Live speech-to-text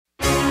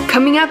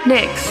Coming up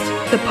next,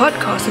 the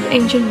podcast of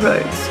Ancient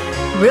Roads,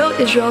 Real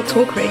Israel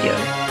Talk Radio,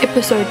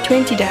 episode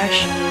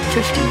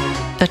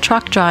 20-50. A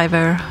truck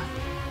driver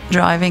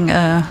driving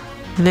a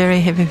very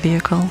heavy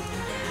vehicle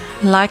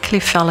likely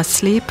fell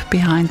asleep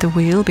behind the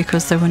wheel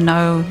because there were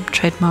no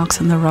tread marks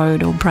on the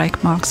road or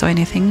brake marks or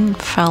anything,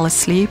 fell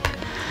asleep,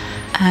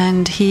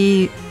 and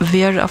he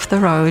veered off the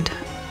road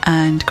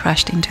and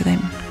crashed into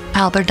them.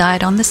 Albert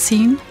died on the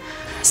scene,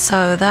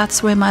 so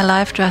that's where my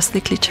life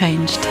drastically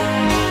changed.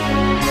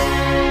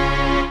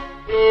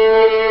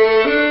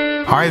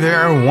 Hi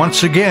there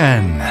once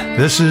again.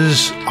 This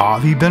is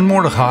Avi Ben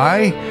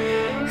Mordechai,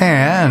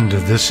 and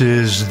this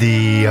is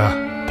the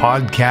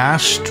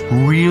podcast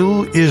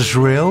Real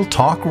Israel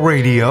Talk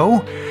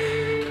Radio.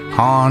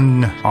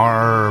 On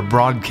our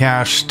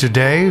broadcast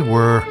today,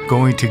 we're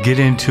going to get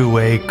into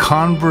a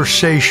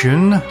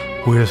conversation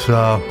with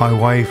my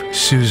wife,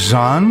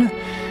 Suzanne.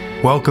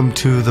 Welcome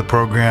to the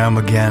program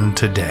again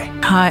today.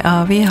 Hi,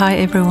 Avi. Hi,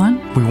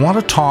 everyone. We want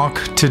to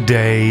talk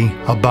today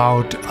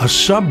about a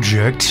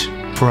subject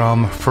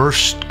from 1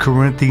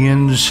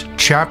 Corinthians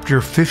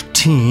chapter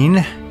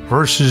 15,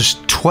 verses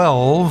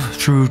 12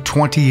 through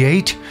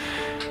 28.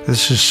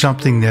 This is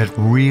something that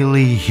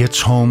really hits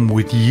home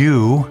with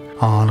you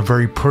on a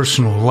very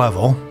personal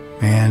level.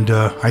 And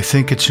I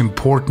think it's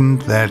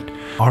important that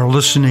our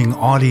listening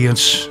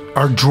audience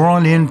are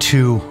drawn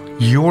into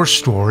your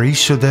story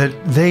so that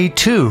they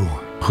too,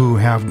 who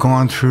have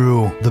gone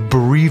through the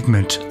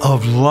bereavement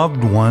of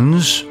loved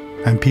ones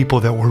and people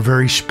that were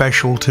very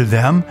special to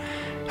them,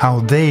 how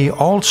they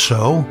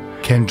also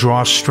can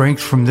draw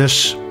strength from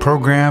this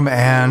program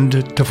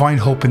and to find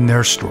hope in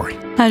their story.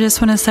 I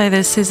just want to say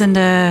this isn't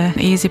an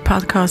easy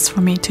podcast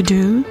for me to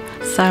do,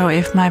 so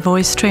if my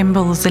voice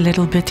trembles a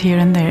little bit here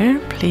and there,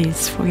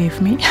 please forgive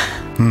me.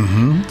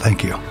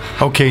 Thank you.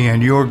 Okay,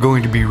 and you're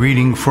going to be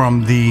reading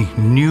from the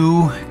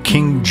New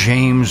King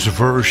James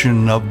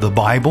Version of the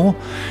Bible.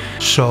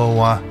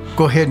 So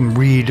go ahead and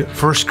read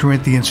 1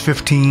 Corinthians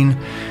 15,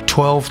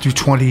 12 through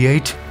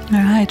 28. All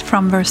right,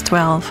 from verse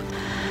 12.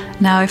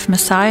 Now if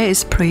Messiah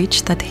is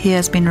preached that he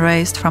has been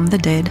raised from the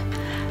dead,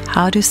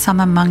 how do some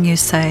among you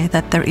say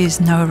that there is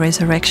no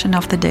resurrection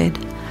of the dead?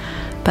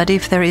 But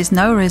if there is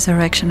no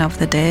resurrection of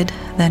the dead,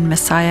 then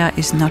Messiah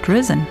is not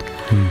risen.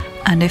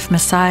 And if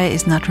Messiah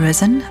is not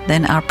risen,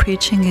 then our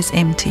preaching is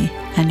empty,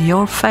 and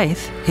your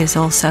faith is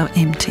also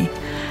empty.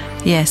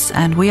 Yes,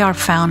 and we are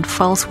found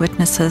false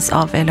witnesses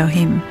of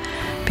Elohim,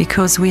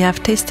 because we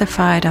have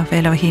testified of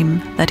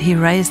Elohim that he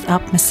raised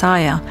up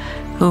Messiah,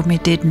 whom he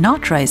did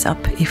not raise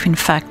up, if in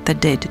fact the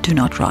dead do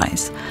not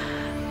rise.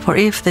 For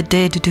if the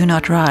dead do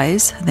not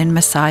rise, then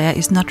Messiah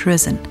is not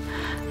risen.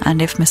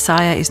 And if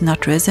Messiah is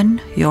not risen,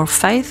 your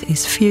faith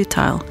is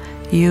futile.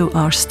 You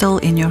are still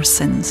in your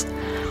sins.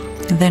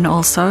 Then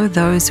also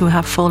those who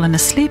have fallen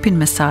asleep in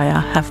Messiah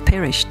have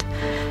perished.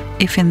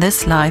 If in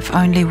this life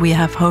only we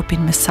have hope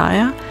in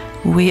Messiah,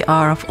 we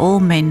are of all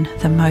men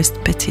the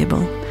most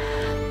pitiable.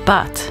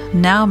 But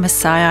now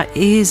Messiah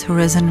is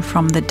risen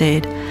from the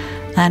dead,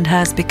 and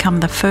has become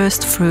the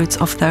first fruits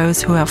of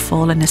those who have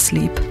fallen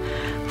asleep.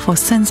 For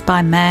since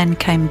by man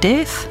came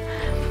death,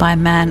 by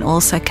man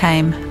also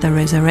came the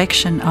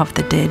resurrection of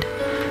the dead.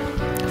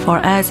 For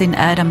as in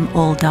Adam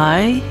all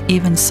die,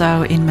 even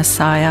so in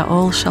Messiah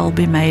all shall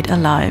be made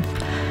alive,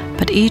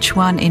 but each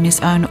one in his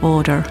own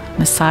order,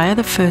 Messiah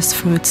the first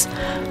fruits,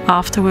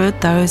 afterward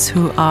those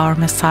who are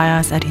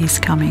Messiahs at his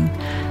coming.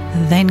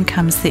 Then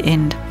comes the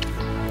end,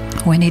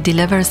 when he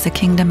delivers the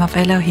kingdom of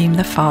Elohim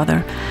the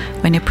Father,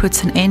 when he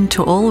puts an end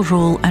to all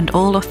rule and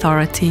all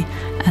authority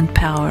and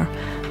power.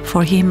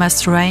 For he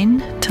must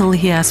reign till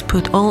he has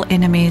put all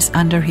enemies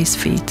under his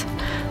feet.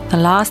 The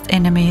last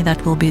enemy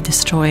that will be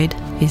destroyed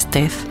is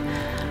death.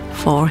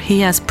 For he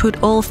has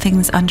put all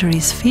things under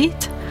his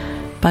feet.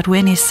 But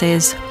when he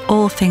says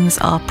all things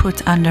are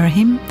put under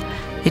him,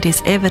 it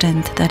is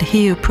evident that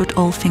he who put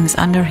all things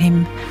under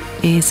him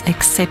is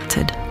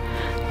accepted.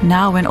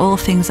 Now when all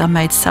things are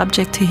made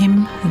subject to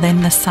him,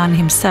 then the Son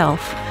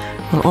himself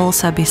will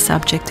also be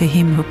subject to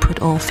him who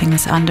put all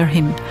things under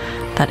him,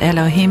 that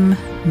Elohim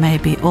may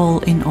be all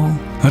in all.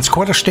 That's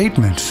quite a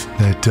statement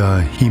that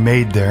he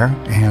made there,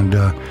 and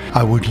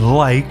I would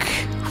like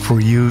for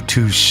you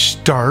to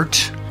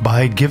start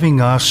by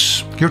giving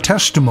us your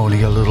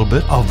testimony a little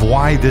bit of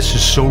why this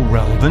is so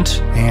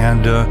relevant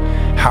and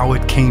how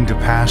it came to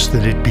pass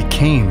that it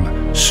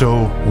became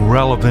so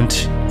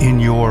relevant in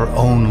your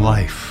own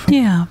life.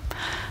 Yeah.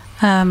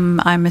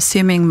 I'm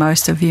assuming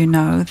most of you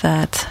know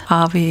that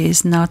Avi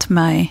is not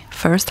my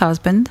first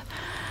husband.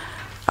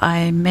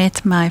 I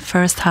met my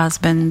first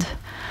husband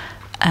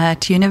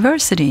at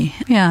university.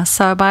 Yeah,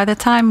 so by the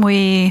time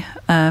we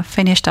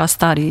finished our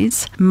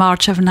studies,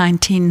 March of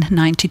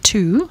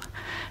 1992,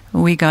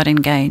 we got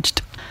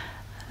engaged.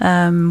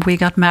 We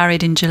got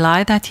married in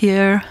July that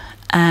year,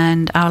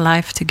 and our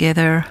life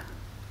together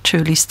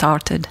truly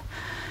started.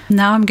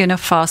 Now I'm going to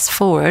fast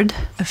forward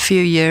a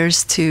few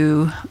years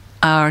to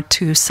our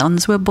 2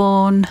 sons were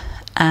born,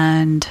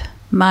 and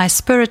my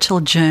spiritual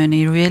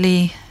journey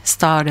really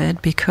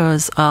started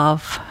because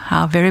of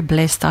how very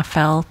blessed I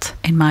felt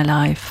in my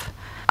life.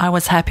 I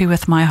was happy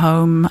with my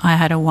home. I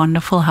had a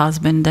wonderful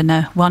husband and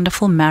a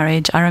wonderful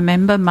marriage. I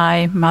remember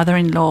my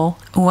mother-in-law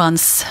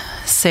once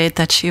said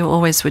that she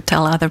always would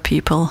tell other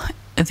people,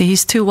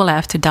 these two will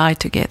have to die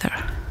together.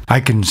 I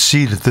can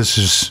see that this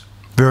is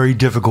very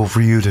difficult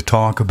for you to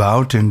talk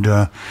about, and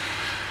if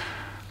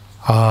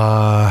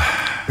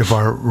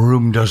our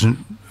room doesn't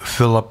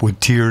fill up with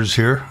tears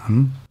here.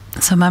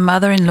 So my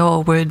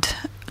mother-in-law would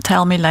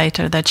tell me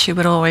later that she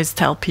would always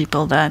tell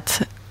people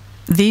that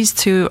these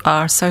two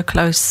are so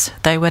close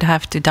they would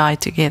have to die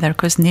together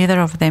because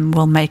neither of them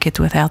will make it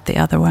without the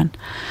other one.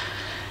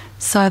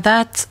 So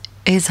that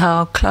is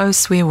how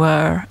close we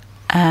were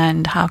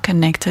and how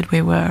connected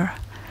we were.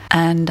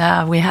 And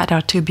we had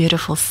our two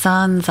beautiful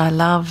sons. I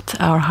loved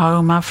our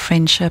home, our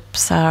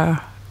friendships.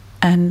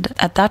 And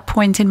at that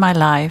point in my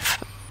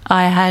life,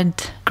 I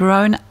had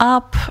grown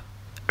up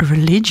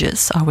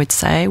religious, I would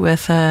say,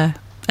 with an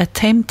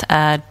attempt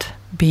at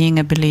being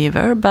a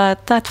believer,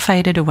 but that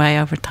faded away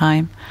over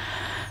time.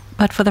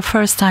 But for the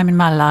first time in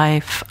my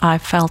life, I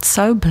felt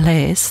so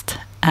blessed,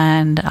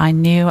 and I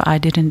knew I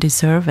didn't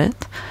deserve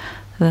it,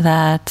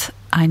 that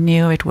I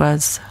knew it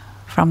was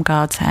from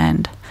God's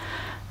hand,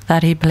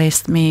 that He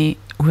blessed me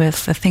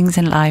with the things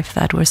in life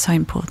that were so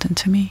important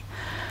to me.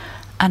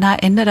 And I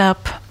ended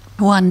up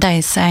one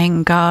day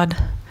saying, God,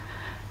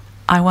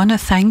 I want to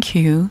thank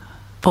you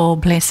for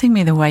blessing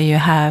me the way you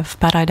have,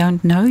 but I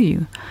don't know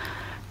you.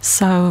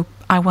 So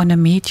I want to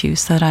meet you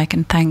so that I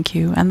can thank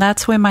you. And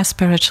that's where my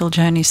spiritual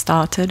journey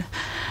started.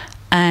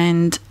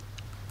 And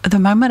the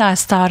moment I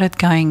started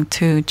going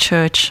to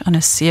church on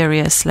a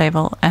serious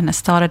level and I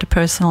started a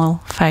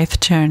personal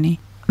faith journey,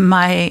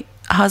 my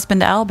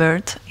husband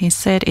Albert, he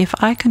said, if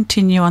I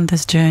continue on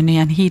this journey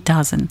and he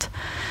doesn't,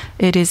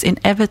 it is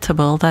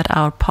inevitable that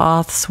our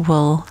paths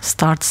will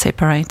start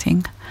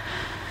separating.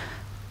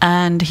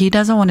 And he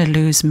doesn't want to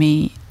lose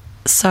me.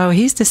 So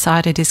he's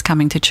decided he's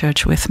coming to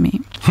church with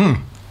me.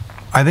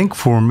 I think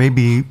for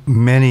maybe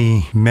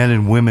many men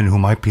and women who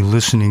might be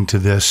listening to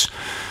this,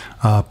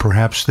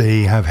 perhaps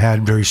they have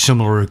had very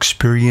similar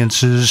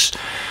experiences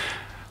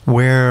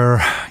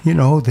where,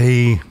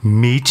 they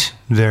meet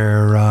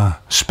their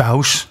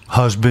spouse,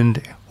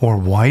 husband, or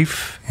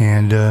wife,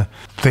 and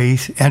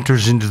faith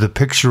enters into the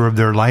picture of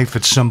their life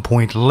at some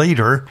point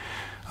later.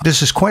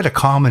 This is quite a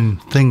common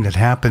thing that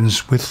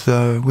happens with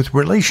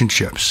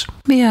relationships.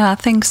 Yeah, I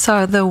think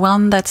so. The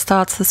one that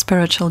starts the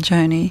spiritual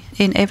journey,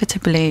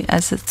 inevitably,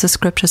 as the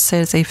scripture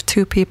says, if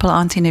two people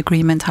aren't in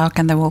agreement, how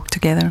can they walk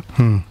together?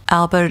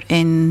 Albert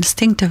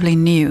instinctively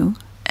knew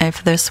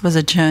if this was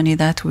a journey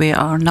that we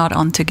are not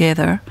on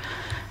together,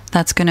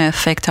 that's going to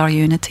affect our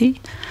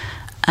unity.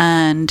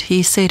 And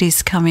he said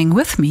he's coming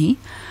with me.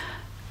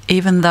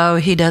 Even though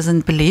he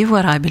doesn't believe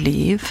what I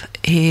believe,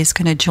 he's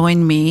going to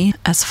join me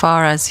as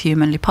far as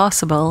humanly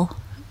possible.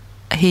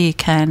 He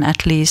can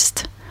at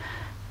least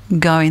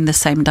go in the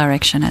same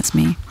direction as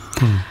me.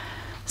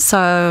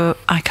 So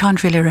I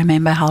can't really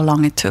remember how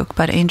long it took,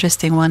 but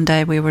interesting, one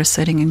day we were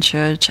sitting in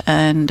church,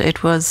 and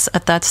it was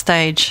at that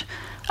stage,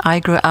 I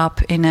grew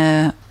up in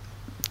a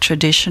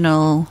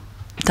traditional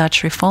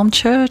Dutch Reformed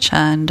church,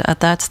 and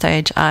at that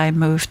stage I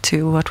moved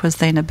to what was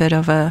then a bit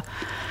of a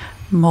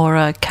more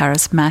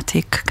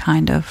charismatic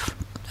kind of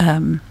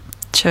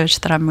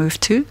church that I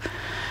moved to,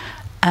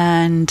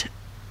 and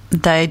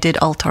they did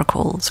altar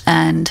calls,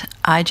 and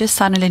I just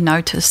suddenly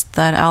noticed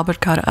that Albert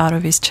got out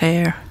of his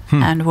chair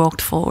and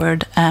walked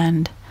forward,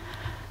 and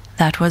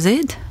that was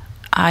it.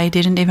 I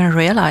didn't even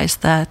realize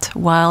that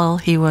while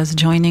he was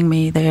joining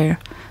me there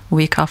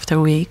week after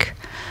week,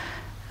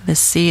 the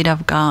seed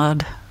of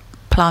God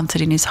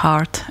planted in his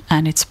heart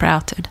and it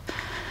sprouted,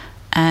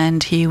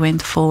 and he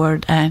went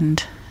forward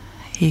and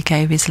he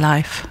gave his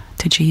life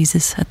to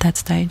Jesus at that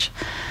stage.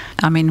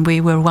 I mean,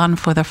 we were one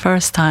for the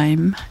first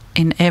time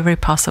in every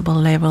possible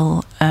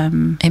level,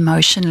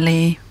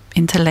 emotionally,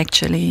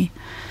 intellectually,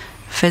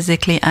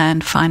 physically,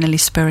 and finally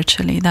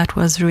spiritually. That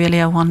was really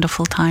a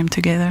wonderful time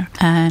together.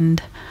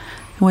 And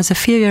it was a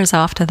few years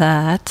after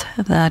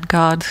that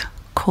God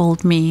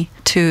called me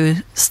to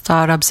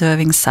start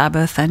observing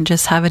Sabbath and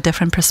just have a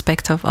different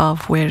perspective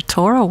of where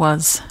Torah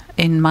was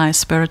in my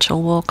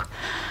spiritual walk.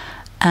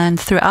 And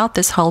throughout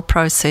this whole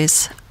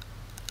process,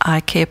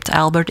 I kept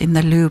Albert in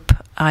the loop.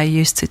 I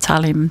used to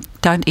tell him,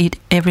 don't eat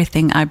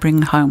everything I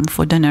bring home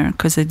for dinner,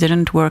 because it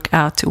didn't work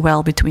out too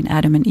well between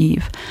Adam and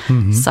Eve.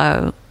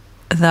 So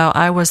though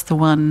I was the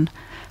one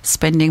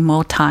spending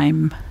more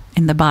time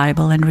in the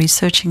Bible and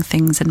researching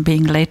things and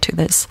being led to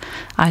this,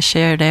 I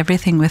shared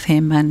everything with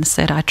him and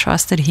said I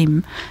trusted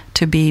him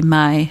to be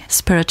my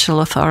spiritual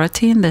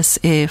authority in this.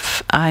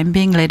 If I'm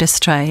being led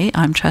astray,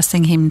 I'm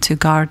trusting him to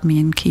guard me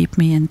and keep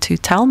me and to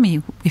tell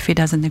me if he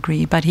doesn't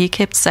agree. But he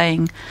kept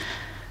saying,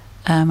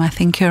 I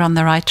think you're on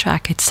the right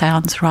track. It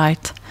sounds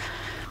right.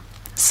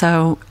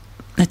 So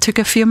it took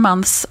a few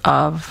months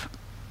of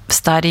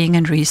studying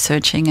and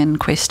researching and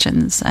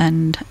questions.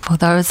 And for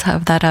those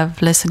that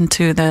have listened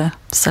to the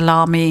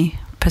Salami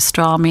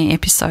pastrami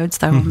episodes,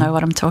 they will know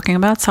what I'm talking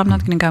about, so I'm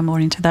not going to go more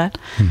into that.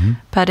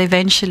 But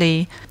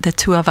eventually, the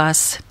two of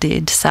us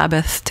did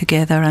Sabbath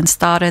together and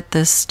started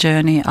this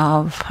journey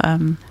of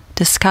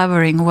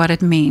discovering what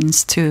it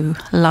means to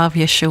love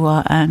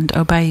Yeshua and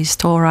obey his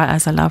Torah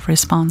as a love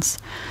response.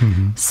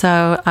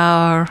 So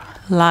our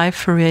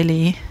life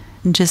really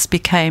just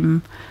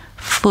became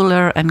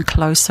fuller and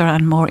closer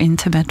and more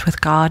intimate with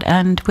God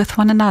and with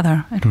one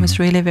another. It was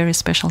really a very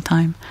special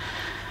time.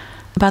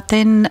 But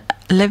then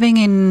living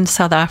in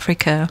South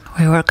Africa,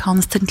 we were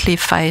constantly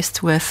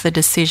faced with the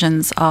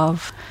decisions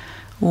of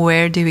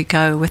where do we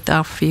go with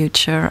our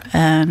future.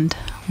 And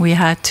we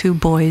had two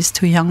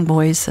young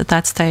boys at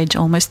that stage,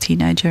 almost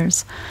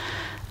teenagers.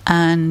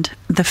 And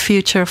the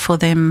future for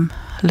them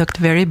looked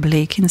very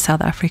bleak in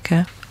South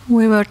Africa.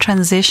 We were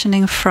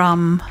transitioning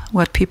from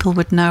what people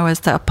would know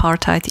as the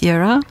apartheid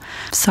era.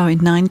 So in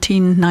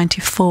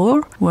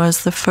 1994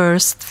 was the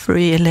first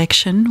free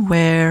election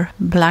where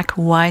black,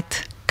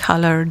 white,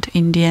 colored,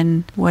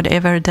 Indian,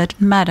 whatever,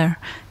 didn't matter.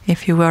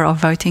 If you were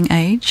of voting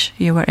age,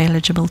 you were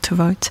eligible to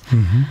vote.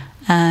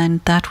 And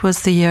that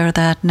was the year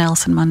that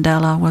Nelson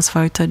Mandela was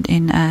voted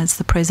in as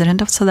the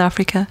president of South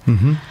Africa.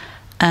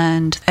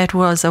 And it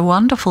was a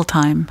wonderful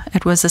time.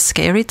 It was a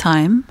scary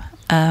time.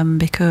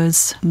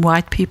 Because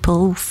white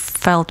people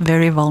felt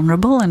very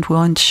vulnerable and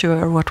weren't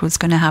sure what was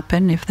going to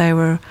happen, if they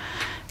were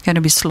going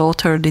to be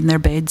slaughtered in their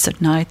beds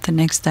at night the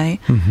next day.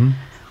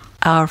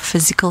 Our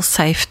physical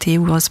safety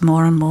was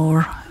more and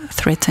more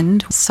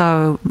threatened.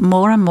 So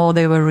more and more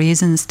there were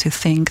reasons to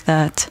think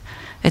that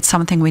it's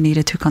something we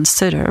needed to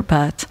consider,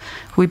 but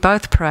we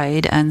both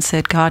prayed and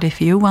said, God,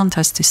 if you want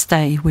us to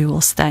stay, we will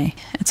stay.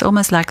 It's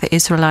almost like the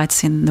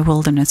Israelites in the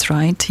wilderness,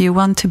 right? You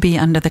want to be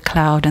under the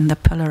cloud and the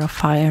pillar of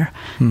fire.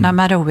 No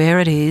matter where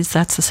it is,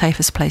 that's the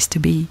safest place to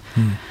be.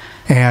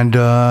 And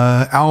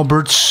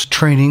Albert's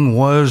training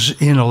was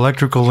in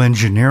electrical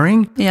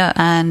engineering. Yeah,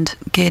 and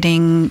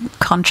getting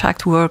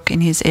contract work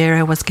in his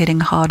area was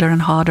getting harder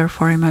and harder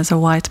for him as a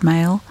white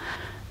male.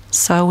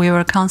 So we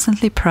were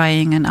constantly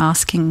praying and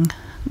asking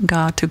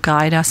God to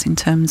guide us in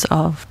terms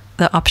of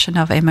the option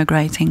of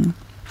emigrating.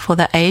 For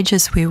the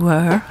ages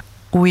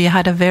we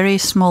had a very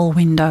small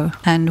window,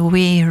 and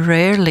we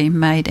rarely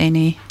made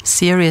any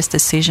serious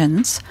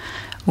decisions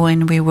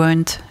when we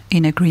weren't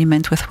in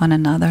agreement with one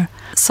another.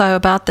 So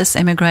about this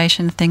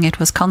immigration thing, it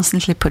was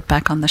constantly put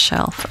back on the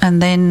shelf.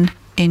 And then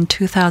in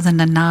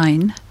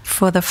 2009,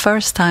 for the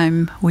first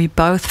time, we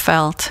both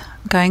felt,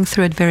 going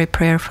through it very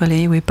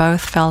prayerfully, we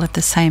both felt at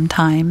the same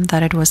time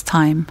that it was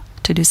time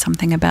to do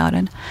something about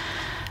it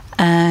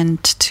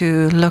and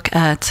to look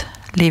at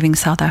leaving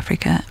South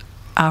Africa.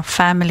 Our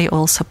family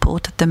all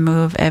supported the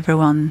move.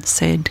 Everyone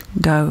said,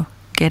 go,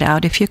 get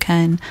out if you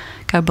can,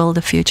 go build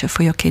a future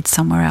for your kids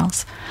somewhere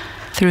else.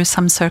 Through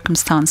some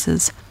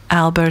circumstances,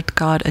 Albert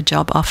got a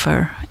job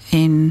offer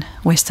in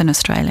Western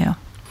Australia.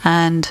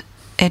 And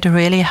it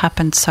really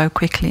happened so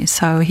quickly.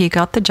 So he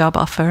got the job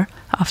offer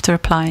after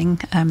applying.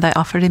 They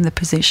offered him the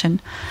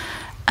position.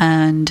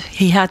 And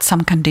he had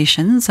some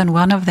conditions. And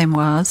one of them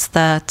was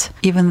that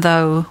even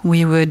though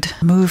we would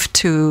move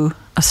to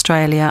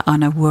Australia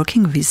on a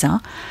working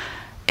visa,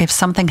 if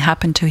something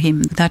happened to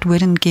him, that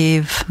wouldn't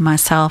give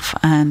myself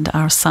and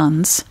our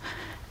sons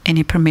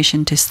any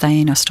permission to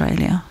stay in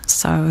Australia.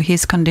 So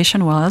his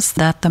condition was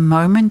that the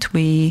moment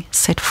we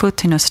set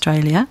foot in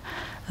Australia,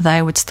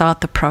 they would start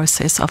the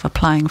process of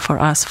applying for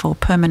us for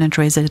permanent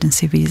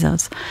residency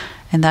visas.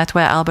 And that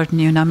way Albert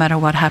knew no matter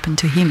what happened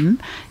to him,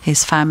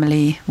 his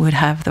family would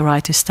have the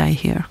right to stay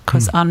here.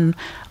 Because on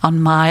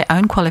my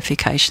own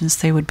qualifications,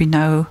 there would be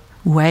no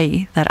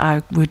way that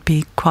I would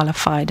be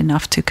qualified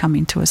enough to come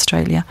into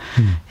Australia.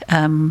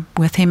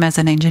 With him as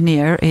an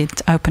engineer,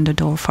 it opened a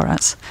door for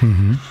us.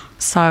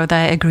 So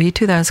they agreed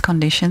to those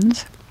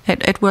conditions.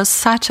 It was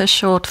such a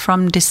short,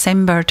 from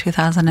December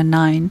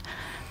 2009,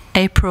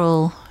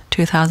 April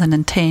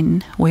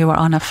 2010, we were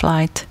on a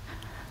flight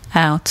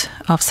out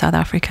of South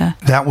Africa.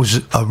 That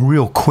was a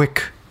real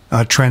quick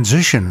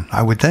transition,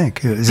 I would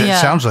think. It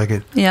sounds like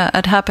it. Yeah,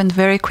 it happened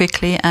very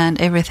quickly and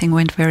everything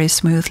went very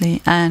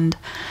smoothly. And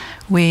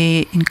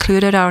we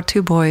included our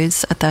two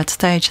boys at that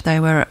stage. They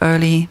were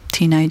early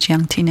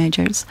young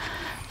teenagers.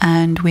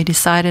 And we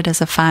decided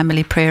as a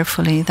family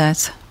prayerfully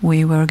that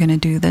we were going to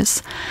do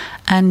this.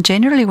 And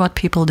generally what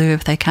people do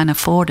if they can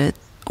afford it,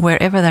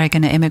 wherever they're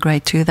going to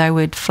immigrate to, they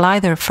would fly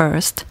there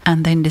first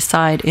and then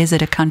decide, is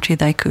it a country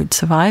they could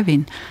survive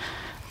in?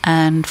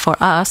 And for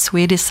us,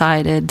 we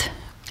decided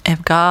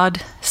if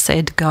God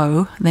said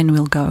go, then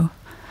we'll go.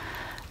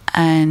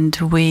 And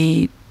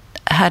we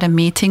had a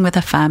meeting with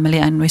the family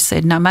and we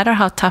said, no matter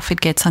how tough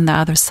it gets on the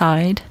other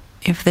side,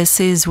 if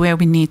this is where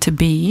we need to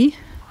be,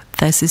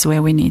 this is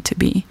where we need to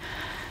be.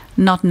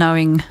 Not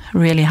knowing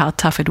really how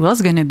tough it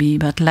was going to be,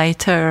 but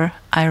later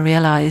I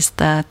realized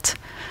that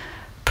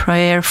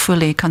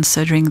prayerfully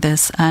considering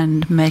this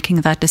and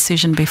making that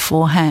decision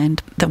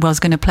beforehand that was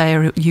going to play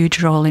a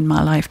huge role in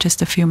my life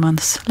just a few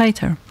months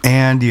later.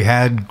 And you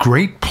had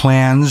great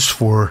plans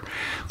for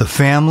the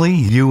family,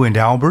 you and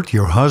Albert,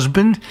 your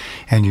husband,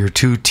 and your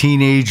two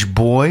teenage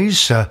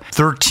boys,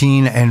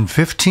 13 and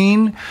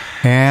 15.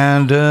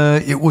 And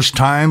it was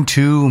time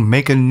to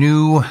make a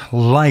new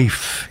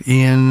life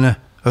in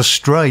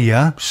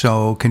Australia.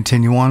 So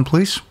continue on,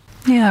 please.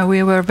 Yeah,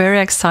 we were very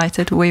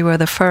excited. We were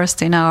the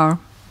first in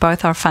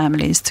both our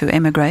families to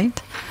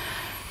emigrate.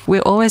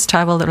 We always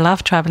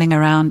loved traveling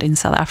around in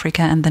South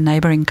Africa and the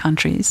neighboring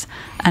countries.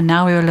 And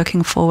now we were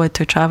looking forward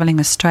to traveling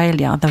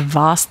Australia, the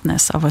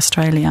vastness of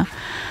Australia.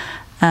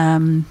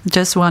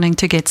 Just wanting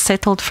to get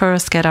settled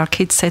first, get our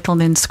kids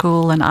settled in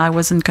school. And I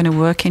wasn't going to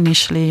work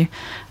initially.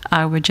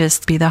 I would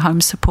just be the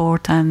home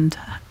support and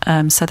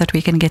so that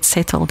we can get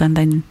settled and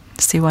then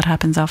see what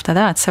happens after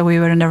that. So we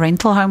were in a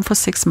rental home for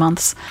 6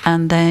 months.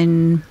 And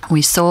then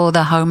we saw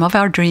the home of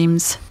our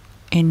dreams.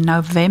 In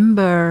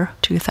November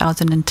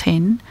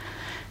 2010,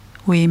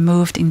 we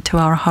moved into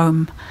our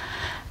home.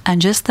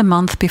 And just a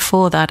month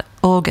before that,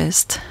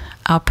 August,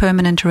 our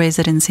permanent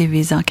residency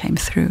visa came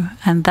through.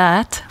 And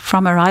that,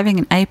 from arriving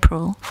in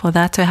April, for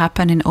that to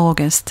happen in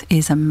August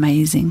is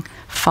amazing,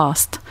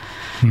 fast.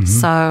 Mm-hmm.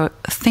 So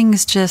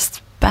things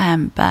just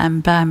bam,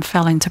 bam, bam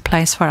fell into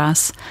place for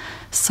us.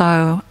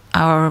 So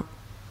our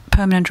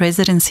permanent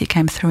residency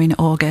came through in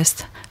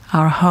August,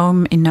 our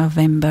home in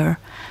November.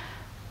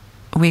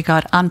 We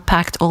got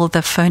unpacked all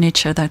the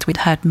furniture that we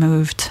had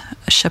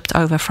shipped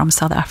over from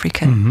South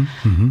Africa. Mm-hmm,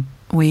 mm-hmm.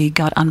 We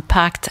got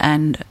unpacked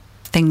and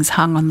things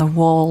hung on the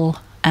wall,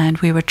 and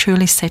we were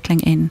truly settling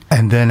in.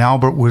 And then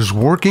Albert was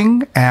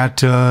working at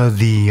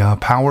the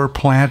power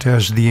plant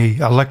as the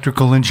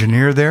electrical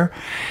engineer there.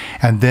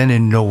 And then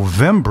in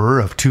November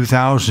of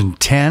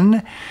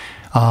 2010,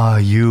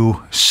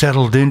 you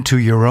settled into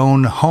your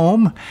own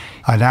home,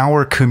 an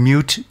hour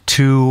commute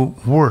to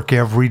work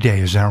every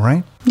day. Is that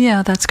right?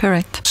 Yeah, that's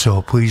correct.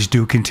 So please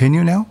do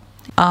continue now.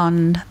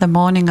 On the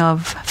morning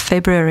of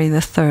February the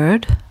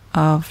 3rd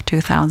of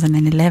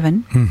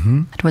 2011,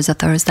 mm-hmm. It was a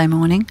Thursday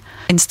morning,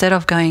 instead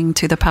of going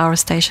to the power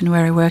station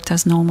where he worked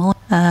as normal,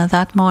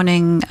 that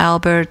morning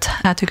Albert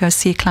had to go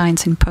see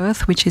clients in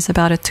Perth, which is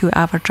about a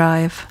 2-hour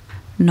drive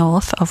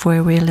north of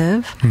where we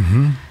live.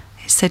 Mm-hmm.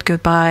 He said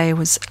goodbye,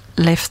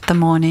 left the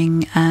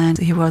morning, and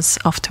he was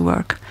off to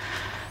work.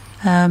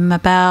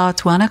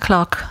 About 1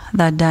 o'clock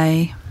that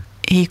day,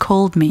 he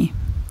called me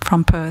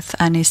from Perth,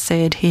 and he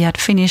said he had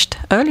finished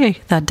earlier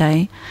that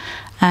day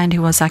and he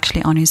was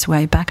actually on his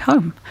way back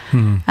home.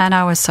 And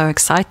I was so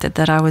excited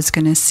that I was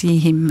going to see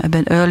him a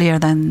bit earlier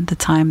than the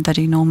time that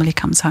he normally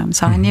comes home.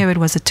 So I knew it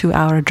was a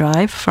 2-hour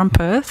drive from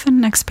Perth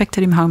and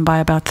expected him home by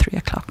about 3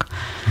 o'clock.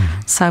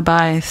 So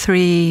by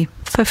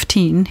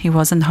 3:15, he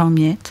wasn't home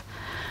yet.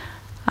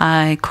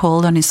 I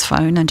called on his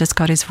phone and just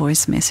got his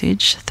voice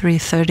message,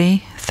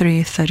 3:30,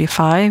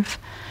 3:35.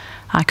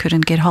 I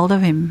couldn't get hold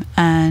of him,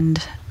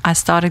 and I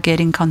started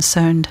getting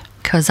concerned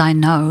because I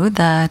know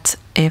that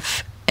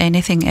if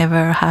anything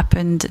ever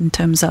happened in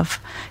terms of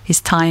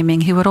his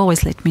timing, he would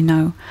always let me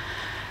know.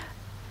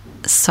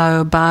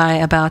 So by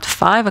about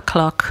 5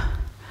 o'clock,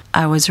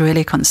 I was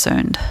really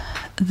concerned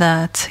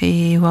that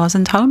he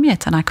wasn't home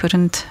yet and I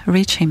couldn't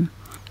reach him.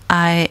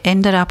 I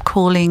ended up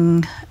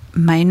calling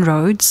Main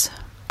Roads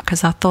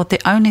because I thought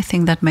the only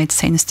thing that made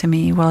sense to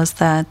me was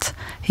that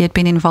he had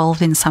been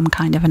involved in some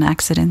kind of an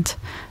accident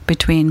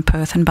between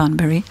Perth and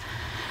Bunbury.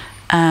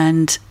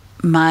 And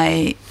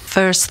my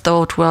first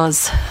thought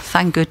was,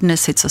 thank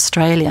goodness it's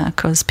Australia,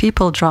 because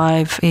people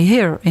drive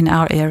here in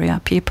our area.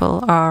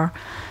 People are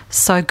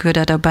so good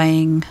at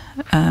obeying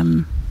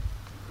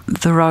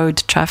the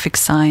road traffic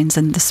signs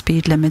and the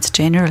speed limits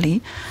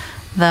generally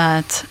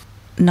that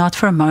not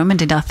for a moment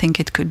did I think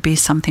it could be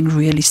something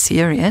really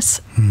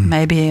serious,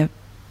 maybe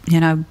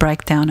a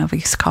breakdown of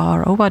his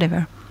car or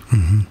whatever.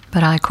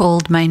 But I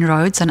called Main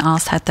Roads and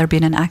asked had there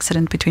been an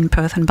accident between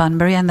Perth and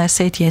Bunbury, and they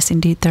said yes,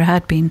 indeed there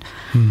had been.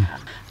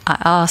 I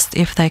asked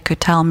if they could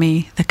tell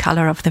me the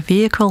colour of the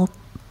vehicle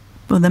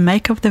or the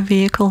make of the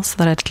vehicle so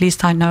that at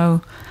least I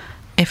know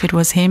if it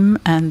was him,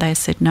 and they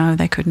said no,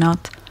 they could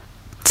not.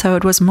 So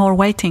it was more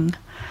waiting.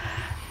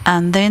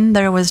 And then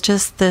there was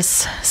just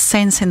this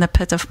sense in the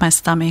pit of my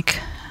stomach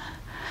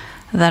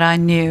that I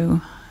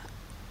knew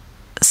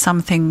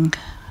something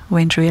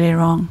went really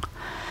wrong.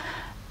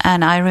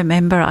 And I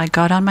remember I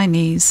got on my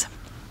knees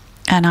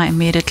and I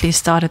immediately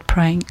started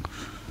praying.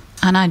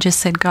 And I just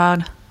said,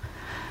 God,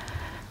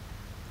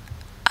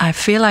 I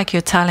feel like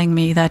you're telling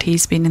me that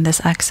he's been in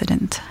this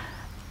accident.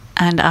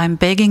 And I'm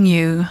begging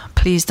you,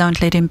 please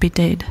don't let him be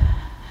dead.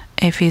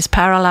 If he's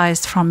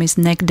paralyzed from his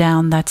neck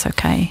down, that's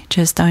okay.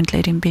 Just don't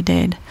let him be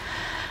dead.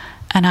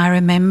 And I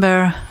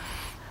remember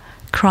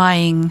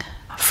crying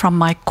from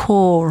my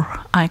core.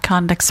 I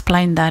can't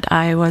explain that.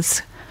 I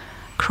was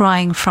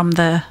crying from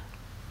the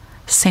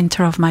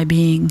center of my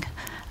being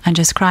and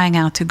just crying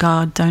out to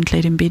God, don't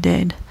let him be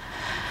dead.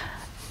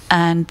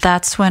 And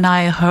that's when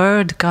I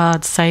heard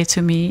God say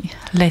to me,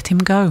 let him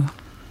go.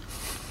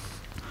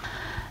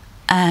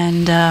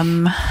 And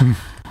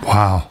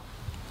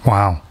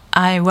Wow.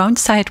 I won't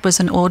say it was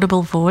an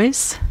audible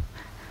voice,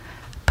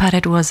 but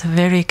it was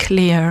very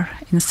clear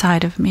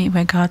inside of me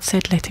where God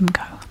said, let him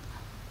go.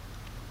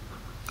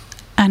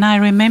 And I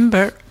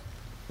remember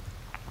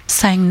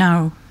saying,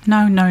 no.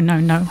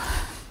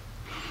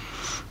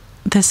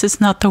 This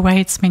is not the way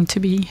it's meant to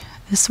be.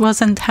 This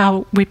wasn't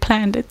how we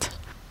planned it.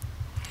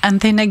 And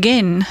then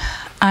again,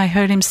 I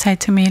heard him say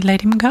to me,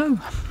 let him go.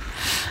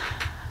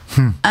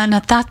 And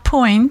at that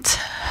point,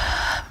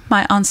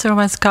 my answer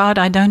was, God,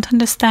 I don't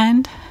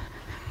understand,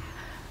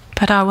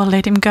 but I will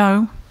let him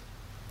go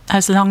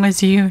as long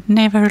as you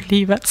never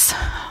leave us.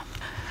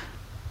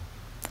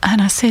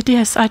 And I said,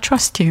 yes, I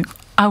trust you.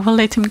 I will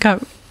let him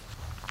go.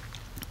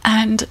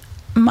 And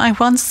my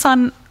one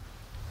son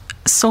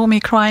saw me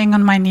crying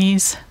on my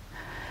knees.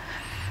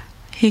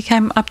 He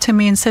came up to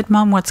me and said,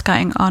 Mom, what's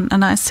going on?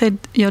 And I said,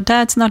 your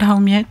dad's not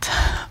home yet.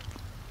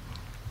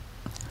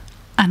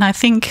 And I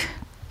think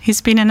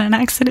he's been in an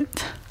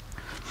accident.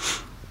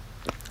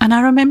 And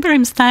I remember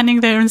him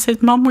standing there and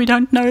said, Mom, we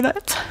don't know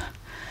that.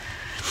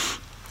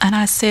 And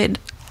I said,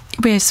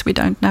 yes, we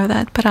don't know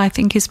that, but I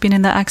think he's been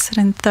in the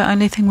accident. The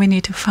only thing we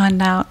need to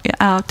find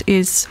out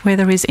is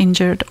whether he's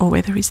injured or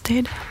whether he's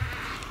dead.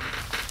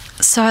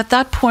 So at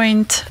that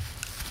point,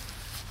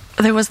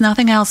 there was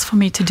nothing else for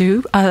me to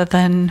do other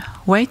than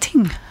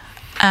waiting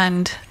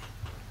and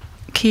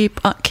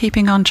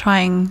keeping on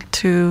trying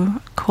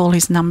to call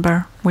his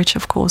number, which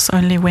of course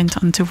only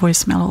went onto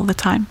voicemail all the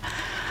time.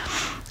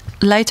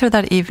 Later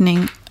that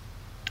evening,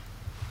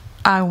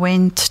 I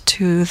went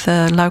to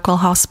the local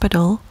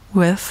hospital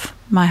with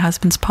my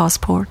husband's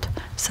passport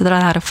so that I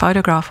had a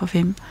photograph of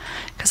him,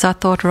 because I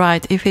thought,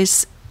 right, if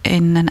he's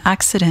in an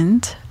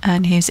accident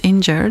and he's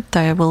injured,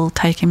 they will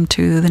take him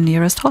to the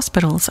nearest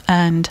hospitals.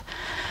 And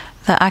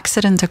the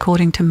accident,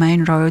 according to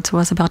Main Roads,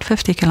 was about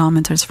 50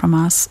 kilometers from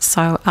us,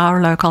 so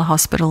our local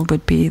hospital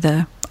would be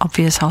the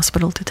obvious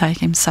hospital to take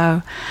him.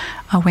 So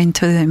I went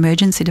to the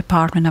emergency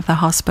department of the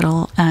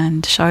hospital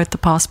and showed the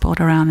passport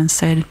around and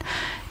said,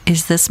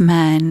 is this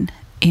man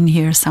in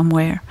here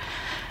somewhere?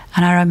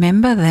 And I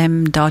remember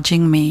them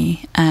dodging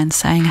me and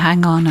saying,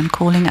 hang on, and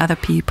calling other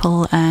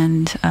people,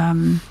 and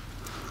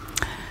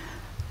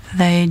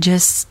they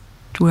just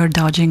were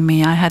dodging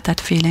me. I had that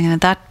feeling. And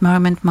at that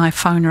moment, my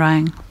phone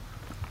rang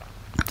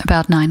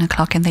about 9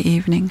 o'clock in the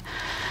evening.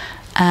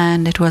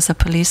 And it was a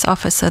police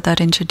officer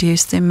that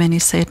introduced him, and he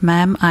said,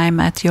 ma'am, I'm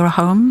at your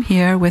home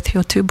here with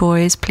your 2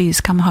 boys. Please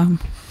come home.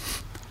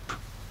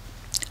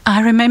 I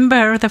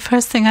remember the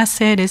first thing I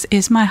said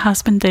is my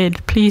husband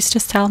dead? Please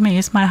just tell me,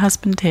 is my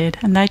husband dead?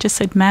 And they just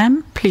said,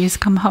 ma'am, please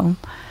come home.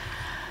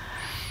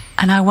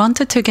 And I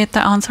wanted to get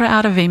the answer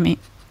out of him.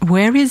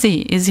 Where is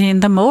he? Is he in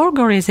the morgue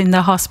or is he in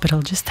the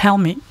hospital? Just tell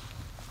me.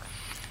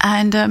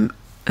 And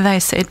they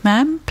said,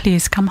 ma'am,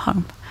 please come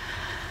home.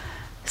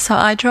 So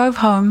I drove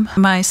home.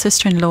 My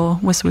sister-in-law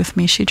was with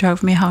me. She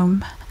drove me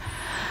home.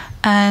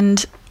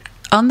 And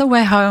on the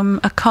way home,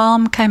 a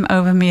calm came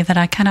over me that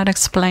I cannot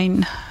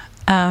explain.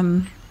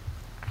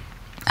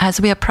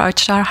 As we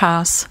approached our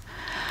house,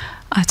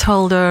 I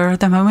told her,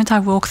 the moment I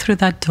walk through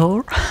that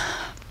door,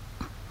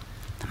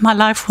 my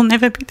life will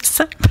never be the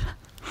same.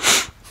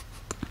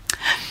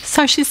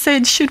 So she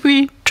said, should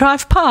we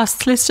drive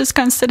past? Let's just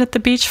go and sit at the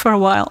beach for a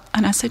while.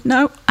 And I said,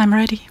 no, I'm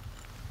ready.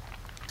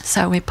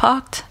 So we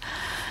parked.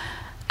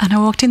 And I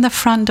walked in the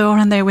front door,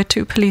 and there were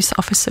 2 police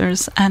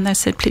officers, and they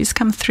said, please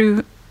come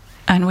through.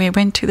 And we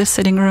went to the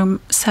sitting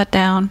room, sat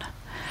down,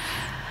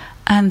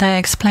 and they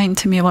explained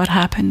to me what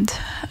happened.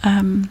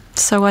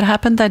 So what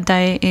happened that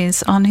day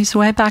is, on his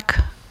way back,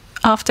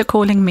 after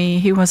calling me,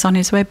 he was on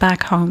his way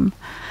back home.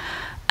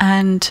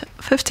 And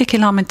 50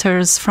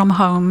 kilometers from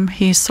home,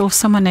 he saw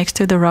someone next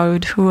to the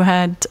road who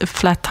had a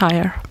flat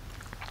tire.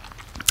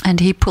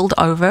 And he pulled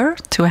over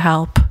to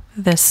help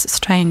this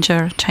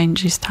stranger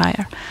change his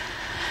tire.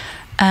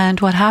 And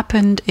what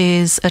happened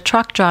is, a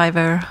truck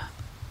driver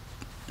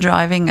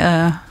driving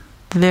a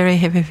very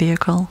heavy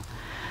vehicle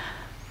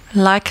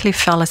likely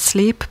fell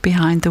asleep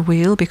behind the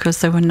wheel, because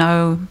there were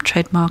no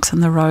tread marks on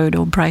the road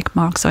or brake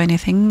marks or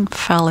anything,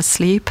 fell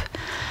asleep,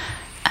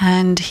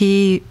 and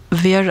he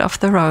veered off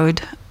the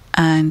road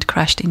and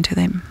crashed into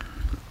them.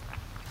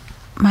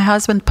 My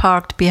husband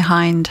parked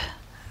behind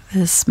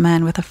this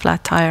man with a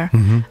flat tire,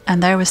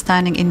 and they were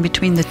standing in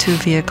between the 2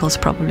 vehicles,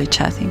 probably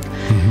chatting.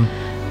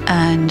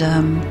 And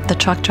the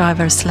truck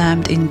driver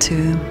slammed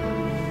into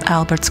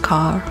Albert's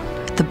car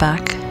at the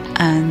back,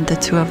 and the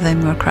 2 of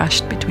them were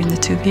crushed between the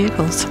 2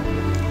 vehicles.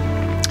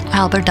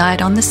 Albert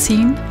died on the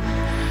scene.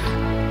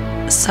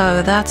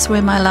 So that's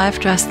where my life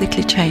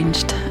drastically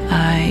changed.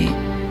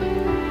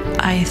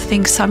 I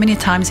think so many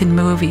times in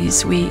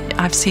movies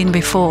I've seen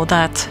before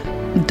that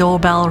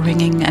doorbell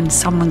ringing and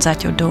someone's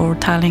at your door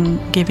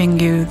giving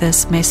you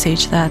this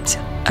message that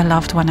a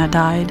loved one had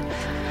died.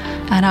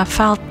 And it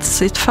felt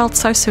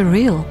so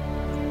surreal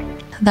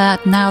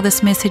that now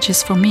this message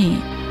is for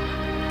me.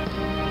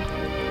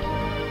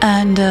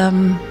 And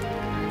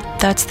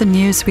that's the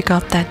news we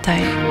got that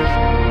day.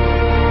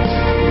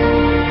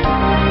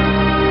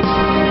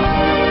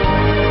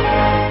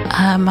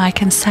 I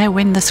can say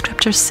when the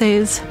scripture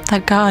says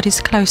that God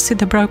is close to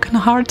the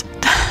brokenhearted,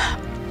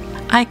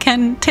 I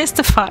can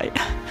testify.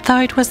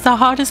 Though it was the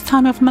hardest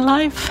time of my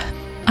life,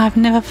 I've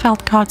never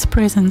felt God's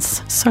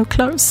presence so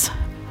close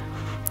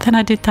than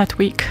I did that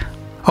week.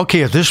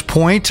 Okay, at this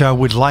point, I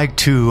would like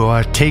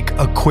to take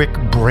a quick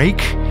break.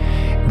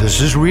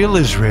 This is Real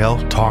Israel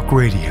Talk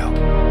Radio.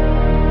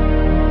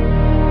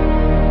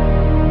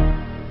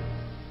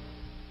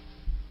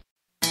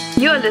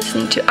 You are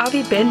listening to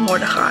Avi Ben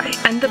Mordechai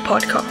and the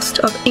podcast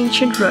of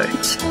Ancient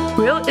Roads,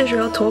 Real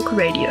Israel Talk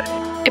Radio,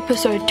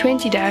 episode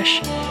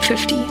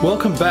 20-50.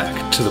 Welcome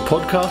back to the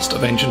podcast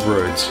of Ancient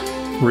Roads,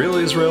 Real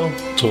Israel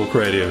Talk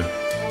Radio.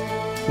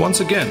 Once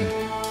again,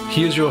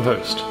 here's your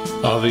host,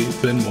 Avi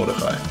Ben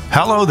Mordechai.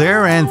 Hello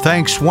there, and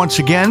thanks once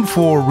again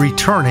for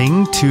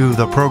returning to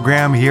the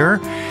program here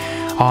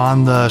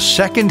on the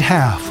second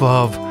half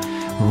of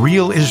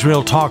Real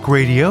Israel Talk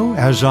Radio,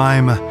 as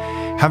I'm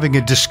having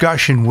a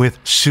discussion with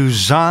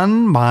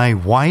Suzanne, my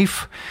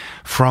wife,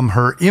 from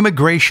her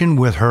immigration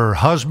with her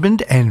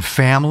husband and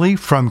family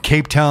from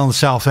Cape Town,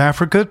 South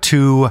Africa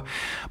to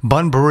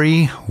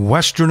Bunbury,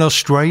 Western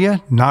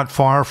Australia, not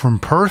far from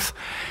Perth.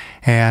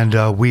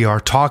 And we are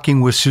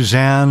talking with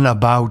Suzanne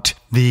about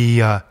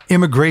the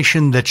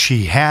immigration that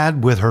she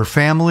had with her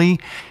family.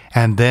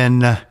 And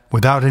then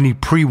without any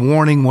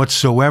pre-warning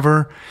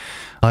whatsoever,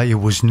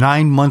 it was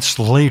 9 months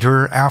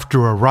later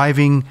after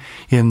arriving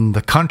in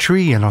the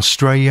country, in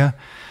Australia,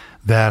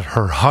 that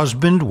her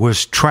husband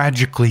was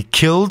tragically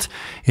killed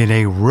in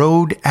a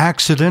road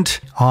accident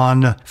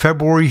on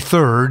February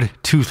 3rd,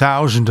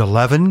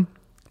 2011.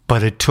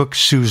 But it took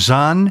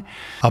Suzanne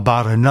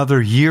about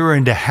another year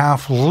and a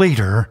half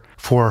later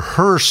for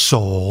her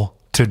soul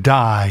to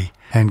die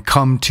and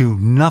come to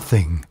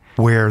nothing,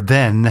 where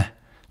then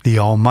the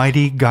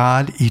Almighty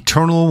God,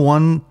 Eternal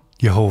One,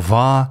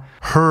 Jehovah,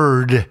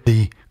 heard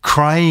the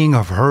crying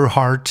of her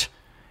heart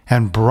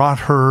and brought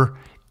her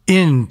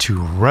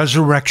into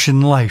resurrection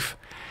life,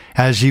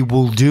 as He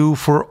will do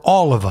for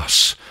all of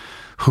us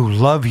who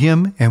love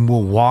Him and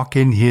will walk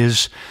in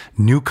His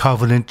new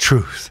covenant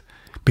truth,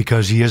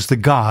 because He is the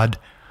God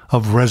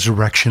of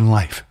resurrection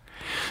life.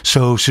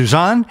 So,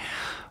 Suzanne,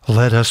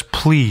 let us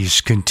please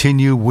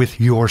continue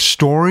with your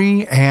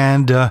story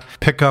and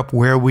pick up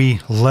where we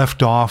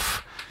left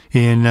off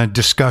in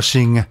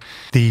discussing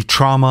the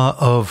trauma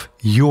of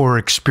your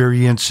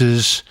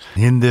experiences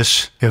in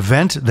this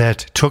event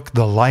that took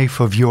the life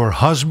of your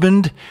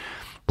husband.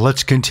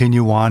 Let's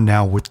continue on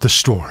now with the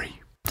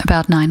story.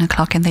 About 9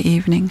 o'clock in the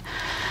evening,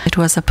 it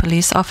was a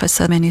police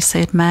officer, and he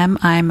said, "Ma'am,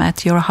 I'm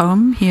at your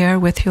home here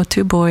with your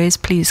 2 boys.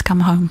 Please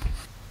come home."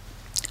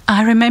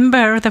 I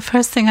remember the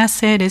first thing I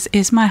said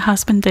is my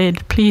husband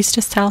dead? Please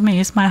just tell me,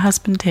 is my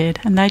husband dead?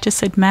 And they just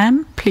said,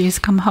 "Ma'am, please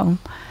come home."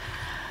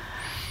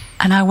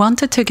 And I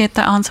wanted to get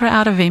the answer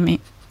out of him.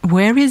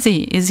 Where is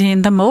he? Is he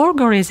in the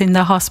morgue or is he in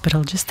the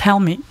hospital? Just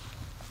tell me.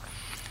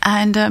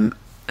 And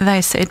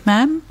they said,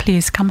 "Ma'am,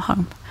 please come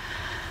home."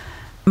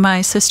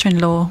 My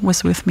sister-in-law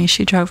was with me.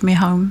 She drove me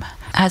home.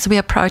 As we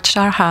approached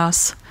our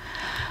house,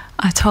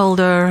 I told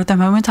her, the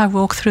moment I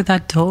walk through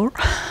that door,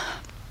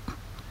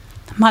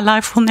 my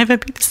life will never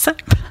be the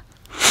same.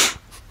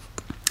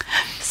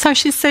 So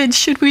she said,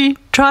 "Should we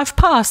drive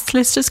past?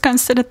 Let's just go and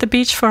sit at the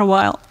beach for a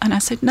while." And I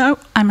said, "No,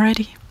 I'm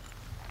ready."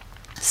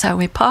 So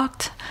we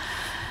parked,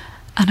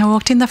 and I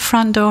walked in the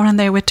front door, and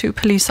there were 2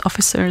 police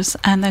officers,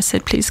 and they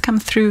said, "Please come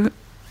through."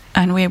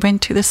 And we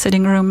went to the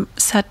sitting room,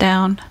 sat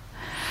down,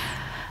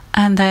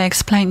 and they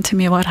explained to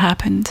me what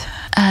happened.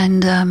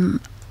 And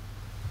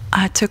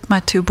I took my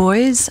 2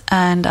 boys,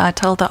 and I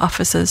told the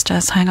officers,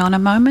 "Just hang on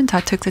a moment."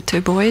 I took the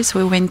 2 boys.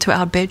 We went to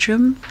our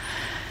bedroom.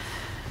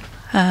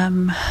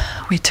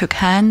 We took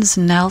hands,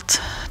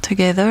 knelt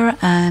together,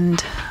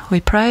 and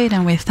we prayed,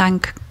 and we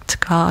thanked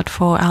God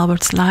for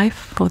Albert's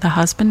life, for the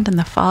husband and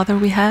the father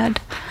we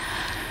had.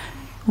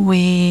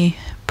 We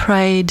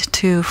prayed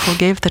to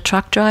forgive the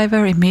truck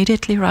driver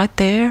immediately right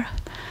there.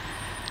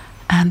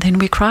 And then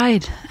we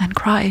cried and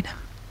cried.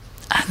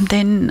 And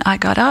then I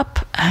got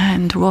up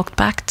and walked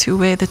back to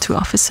where the 2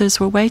 officers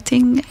were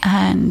waiting,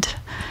 and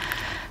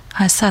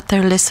I sat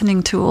there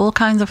listening to all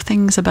kinds of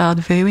things about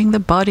viewing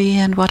the body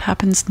and what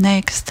happens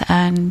next,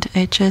 and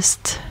it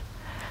just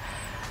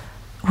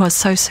was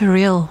so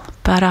surreal.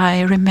 But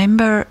I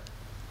remember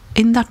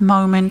in that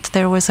moment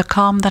there was a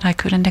calm that I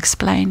couldn't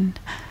explain,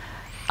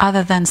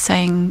 other than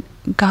saying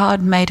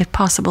God made it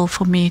possible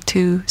for me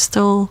to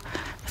still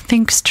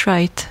think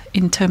straight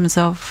in terms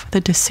of the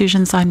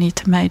decisions I need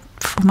to make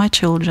for my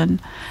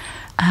children,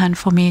 and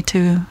for me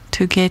to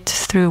get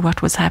through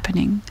what was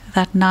happening.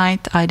 That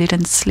night I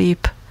didn't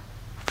sleep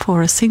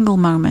for a single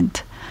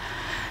moment,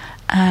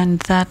 and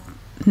that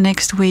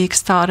next week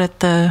started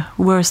the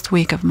worst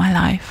week of my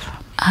life.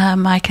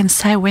 I can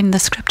say when the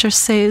scripture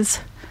says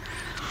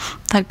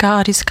that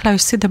God is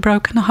close to the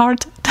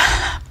brokenhearted,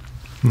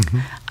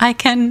 I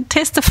can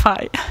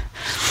testify.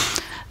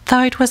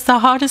 Though it was the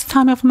hardest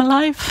time of my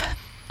life,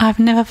 I've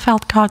never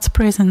felt God's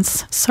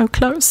presence so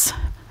close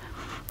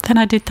than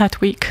I did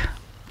that week.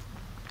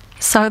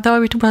 So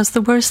though it was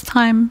the worst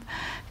time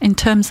in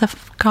terms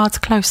of God's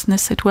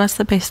closeness, it was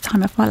the best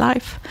time of my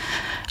life.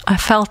 I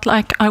felt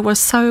like I was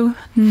so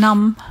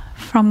numb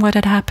from what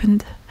had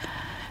happened,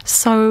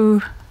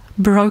 so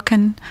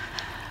broken.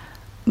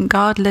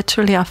 God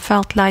literally, I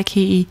felt like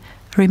He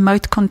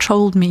remote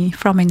controlled me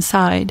from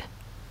inside.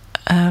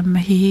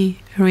 He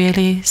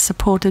really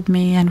supported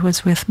me and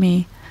was with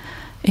me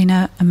in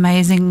an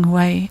amazing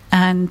way.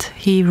 And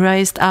He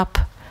raised up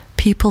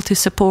people to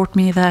support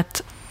me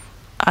that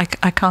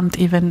I can't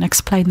even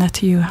explain that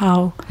to you,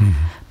 how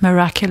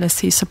miraculous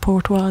His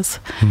support was.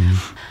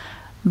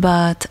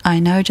 But I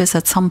know just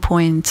at some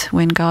point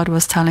when God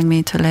was telling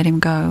me to let him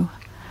go,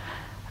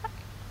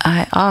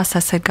 I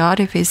said, God,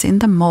 if he's in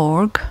the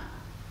morgue,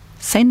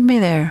 send me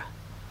there.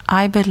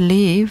 I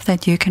believe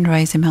that you can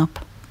raise him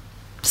up.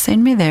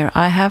 Send me there.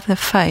 I have the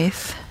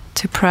faith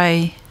to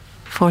pray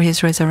for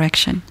his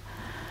resurrection.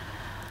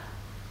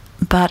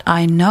 But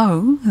I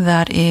know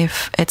that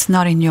if it's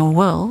not in your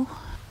will,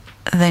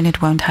 then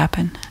it won't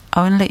happen.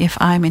 Only if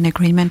I'm in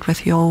agreement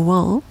with your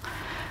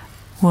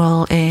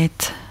will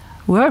it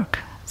work.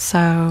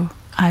 So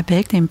I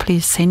begged him,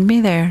 please send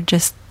me there.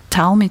 Just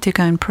tell me to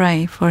go and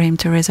pray for him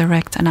to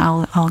resurrect, and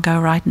I'll go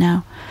right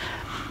now.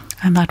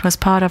 And that was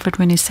part of it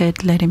when he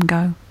said, let him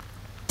go.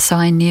 So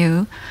I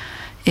knew,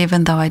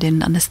 even though I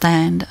didn't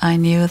understand, I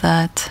knew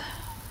that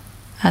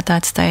at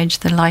that stage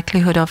the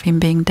likelihood of him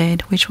being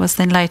dead, which was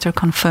then later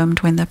confirmed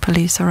when the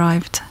police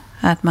arrived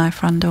at my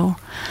front door.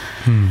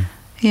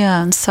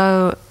 Yeah, and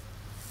so,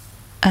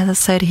 as I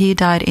said, he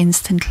died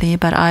instantly,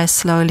 but I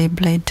slowly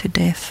bled to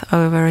death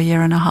over a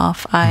year and a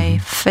half. I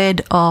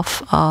fed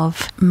off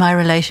of my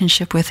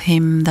relationship with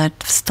him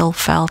that still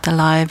felt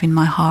alive in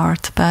my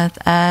heart. But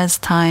as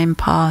time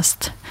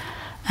passed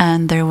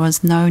and there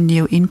was no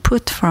new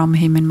input from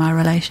him in my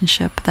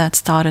relationship, that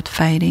started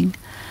fading.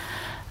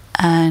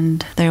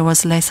 And there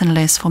was less and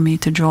less for me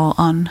to draw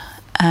on.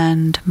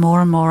 And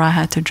more I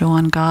had to draw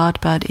on God.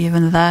 But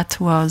even that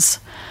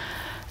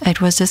it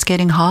was just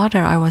getting harder.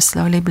 I was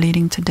slowly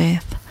bleeding to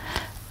death.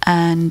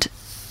 And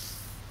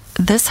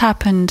this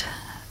happened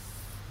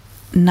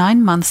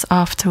 9 months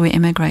after we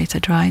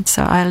immigrated, right?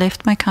 So I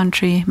left my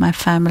country, my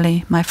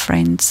family, my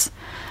friends,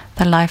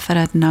 the life that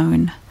I'd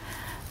known,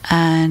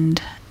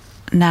 and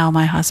now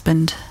my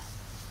husband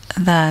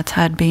that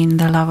had been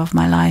the love of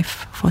my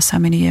life for so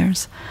many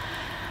years.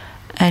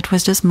 It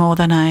was just more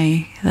than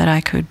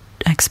I could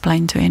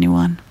explain to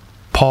anyone.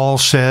 Paul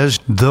says,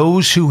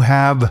 those who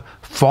have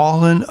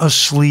fallen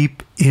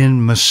asleep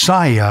in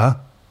Messiah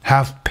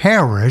have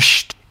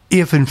perished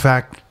if in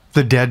fact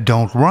the dead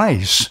don't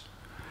rise.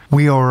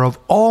 We are of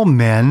all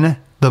men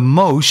the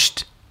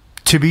most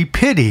to be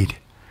pitied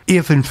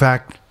if in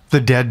fact the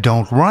dead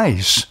don't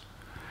rise.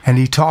 And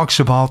he talks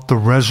about the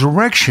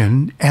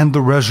resurrection and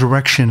the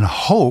resurrection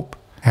hope,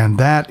 and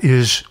that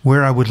is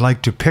where I would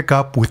like to pick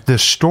up with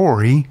this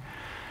story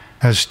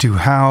as to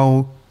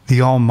how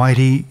the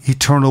Almighty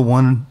Eternal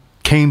One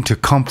came to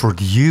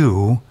comfort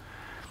you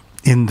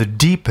in the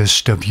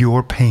deepest of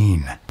your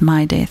pain.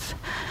 My death.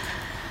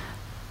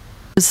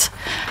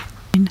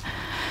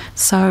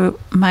 So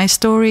my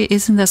story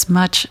isn't as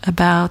much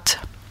about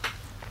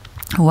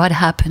what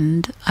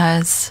happened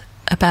as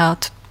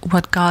about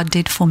what God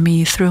did for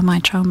me through my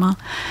trauma.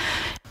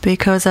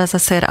 Because, as I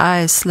said,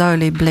 I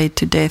slowly bled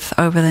to death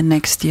over the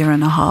next year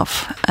and a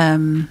half.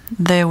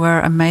 There were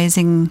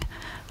amazing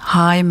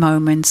high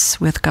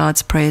moments with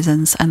God's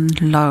presence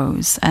and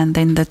lows, and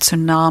then the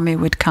tsunami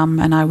would come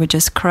and I would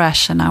just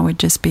crash and I would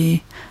just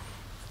be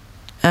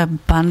a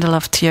bundle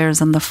of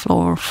tears on the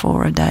floor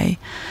for a day.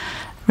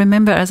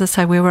 Remember, as I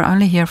say, we were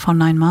only here for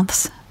 9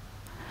 months,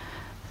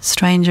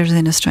 strangers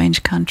in a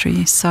strange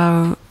country,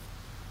 so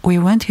we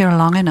weren't here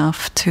long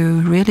enough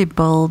to really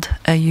build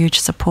a huge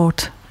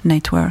support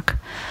network.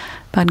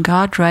 But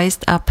God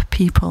raised up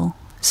people,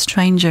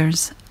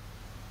 strangers.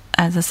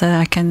 As I said,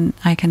 I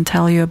can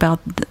tell you about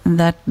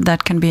that.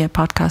 That can be a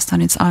podcast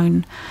on its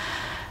own.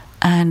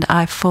 And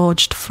I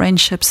forged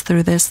friendships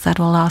through this that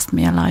will last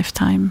me a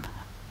lifetime,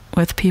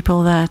 with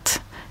people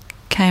that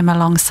came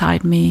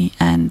alongside me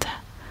and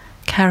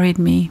carried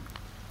me,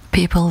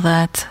 people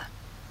that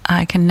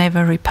I can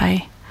never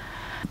repay.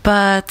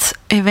 But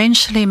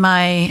eventually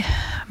my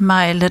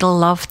little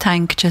love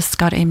tank just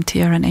got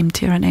emptier and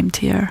emptier and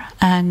emptier,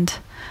 and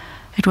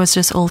it was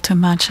just all too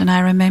much. And I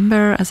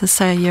remember, as I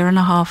say, a year and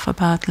a half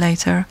about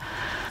later,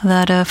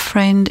 that a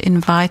friend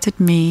invited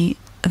me.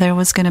 There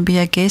was going to be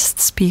a guest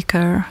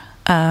speaker.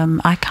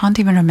 I can't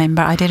even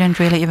remember. I didn't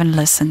really even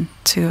listen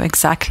to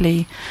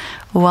exactly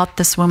what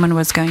this woman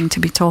was going to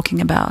be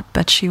talking about.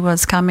 But she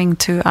was coming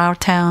to our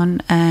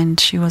town and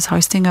she was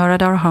hosting her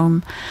at our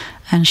home.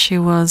 And she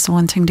was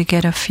wanting to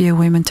get a few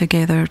women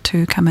together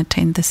to come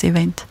attend this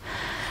event.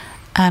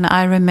 And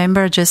I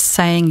remember just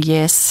saying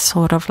yes,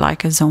 sort of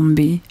like a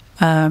zombie.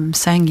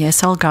 Saying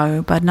yes, I'll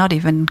go, but not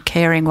even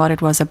caring what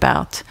it was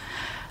about.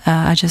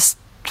 I just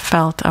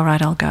felt, all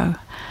right, I'll go.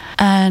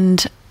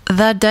 And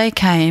that day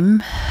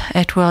came.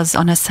 It was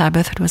on a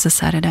Sabbath. It was a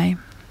Saturday.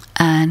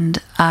 And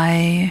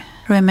I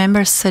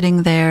remember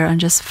sitting there and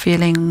just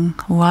feeling,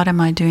 what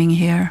am I doing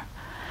here?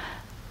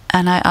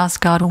 And I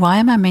asked God, why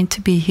am I meant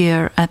to be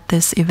here at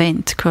this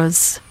event?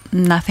 Because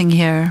nothing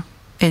here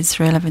is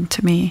relevant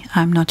to me.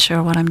 I'm not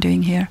sure what I'm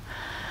doing here.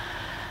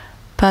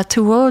 But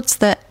towards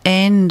the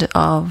end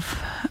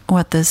of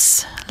what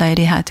this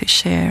lady had to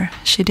share,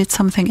 she did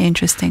something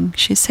interesting.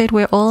 She said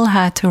we all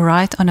had to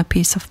write on a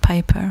piece of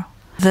paper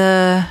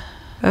the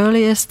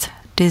earliest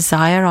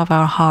desire of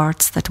our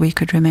hearts that we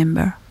could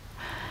remember.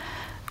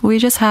 We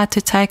just had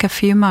to take a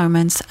few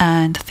moments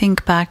and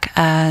think back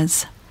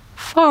as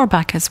far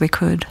back as we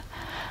could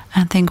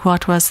and think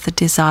what was the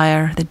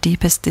desire, the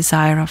deepest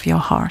desire of your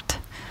heart,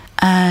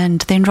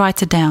 and then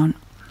write it down.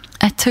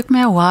 It took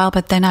me a while,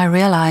 but then I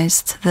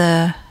realized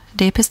the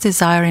deepest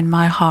desire in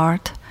my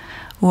heart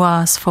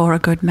was for a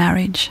good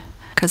marriage,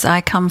 because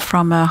I come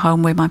from a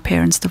home where my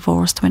parents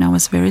divorced when I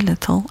was very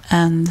little,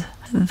 and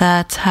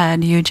that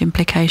had huge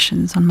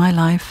implications on my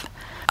life.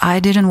 I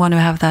didn't want to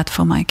have that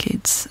for my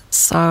kids.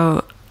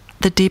 So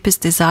the deepest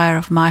desire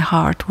of my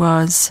heart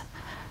was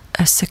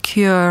a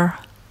secure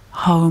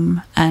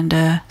home and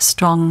a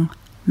strong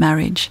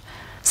marriage.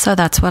 So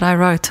that's what I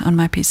wrote on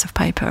my piece of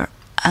paper.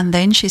 And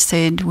then she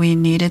said we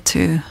needed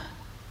to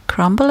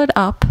crumble it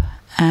up,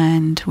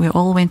 and we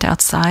all went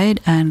outside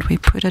and we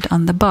put it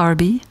on the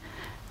Barbie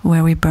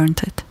where we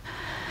burnt it.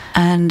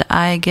 And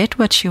I get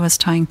what she was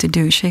trying to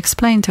do. She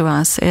explained to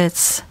us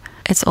it's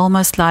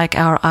almost like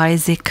our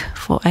Isaac.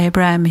 For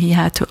Abraham, he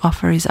had to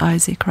offer his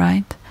Isaac,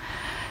 right?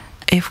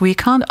 If we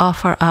can't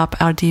offer up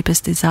our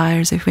deepest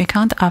desires, if we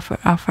can't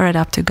offer it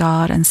up to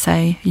God and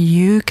say,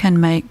 you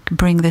can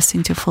bring this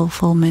into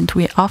fulfillment,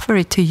 we offer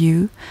it to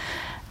you,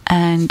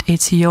 and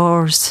it's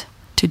yours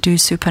to do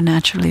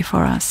supernaturally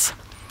for us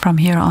from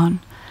here on.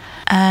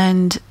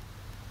 And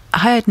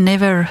I had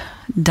never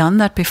done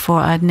that before.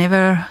 I'd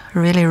never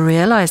really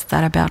realized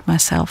that about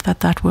myself,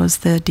 that was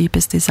the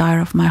deepest desire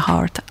of my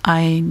heart.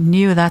 I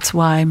knew that's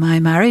why my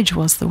marriage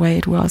was the way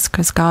it was,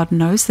 because God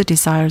knows the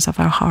desires of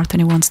our heart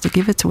and He wants to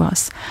give it to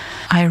us.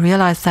 I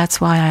realized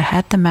that's why I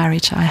had the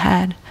marriage I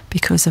had,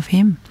 because of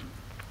Him.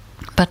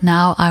 But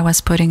now I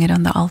was putting it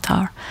on the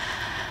altar.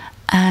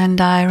 And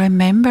I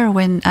remember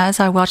as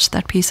I watched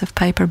that piece of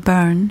paper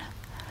burn,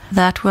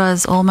 that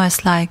was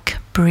almost like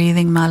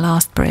breathing my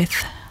last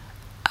breath.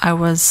 I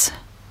was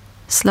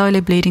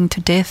slowly bleeding to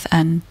death,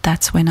 and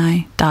that's when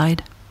I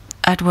died.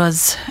 It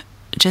was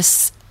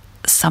just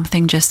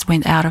something just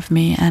went out of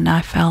me, and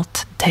I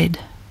felt dead.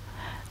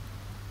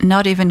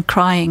 Not even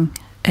crying.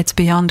 It's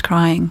beyond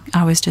crying.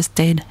 I was just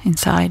dead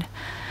inside.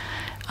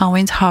 I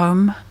went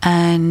home,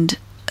 and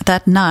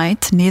that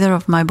night neither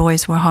of my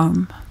boys were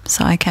home.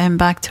 So I came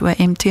back to an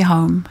empty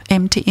home,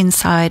 empty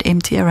inside,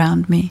 empty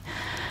around me.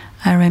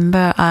 I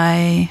remember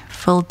I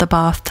filled the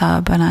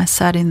bathtub and I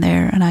sat in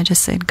there and I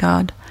just said,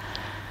 God,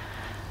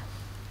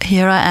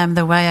 here I am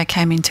the way I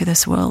came into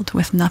this world,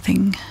 with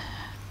nothing.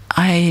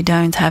 I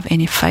don't have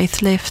any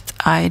faith left.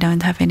 I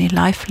don't have any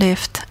life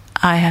left.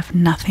 I have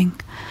nothing.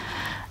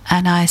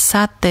 And I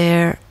sat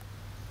there,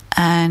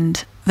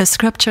 and the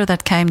scripture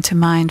that came to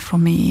mind for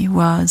me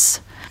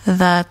was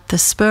that the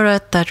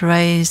Spirit that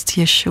raised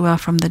Yeshua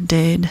from the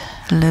dead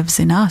lives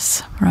in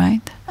us,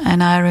 right?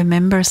 And I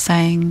remember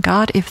saying,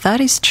 God, if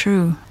that is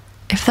true,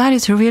 if that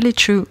is really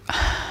true,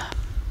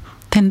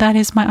 then that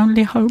is my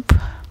only hope.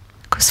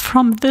 Because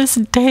from this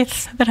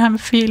death that I'm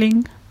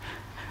feeling,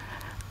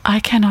 I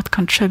cannot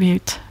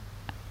contribute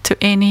to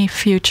any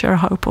future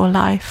hope or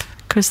life,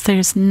 because there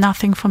is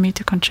nothing for me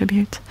to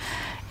contribute.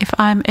 If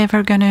I'm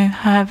ever going to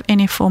have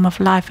any form of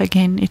life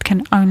again, it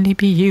can only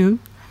be you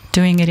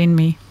doing it in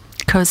me,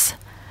 because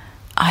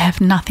I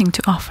have nothing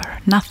to offer,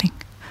 nothing.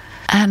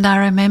 And I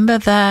remember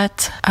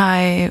that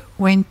I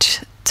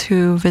went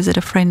to visit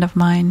a friend of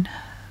mine.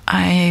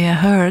 I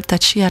heard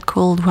that she had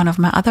called one of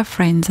my other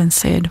friends and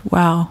said,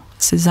 wow,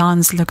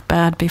 Suzanne's looked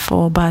bad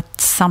before, but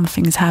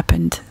something's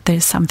happened.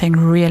 There's something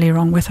really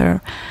wrong with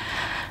her.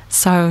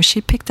 So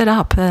she picked it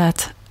up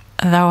that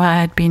though I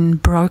had been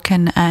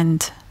broken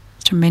and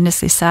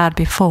tremendously sad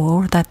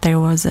before, that there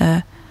was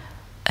a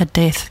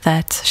death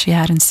that she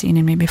hadn't seen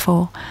in me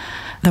before.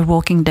 The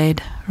Walking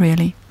Dead,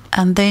 really.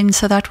 And then,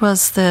 so that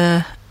was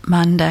the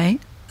Monday.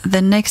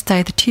 The next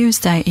day, the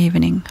Tuesday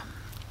evening,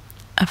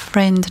 a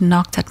friend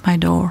knocked at my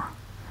door.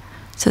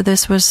 So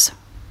this was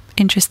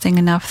interesting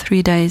enough,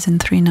 3 days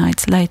and 3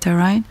 nights later,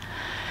 right?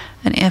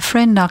 And a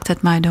friend knocked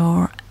at my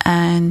door,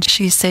 and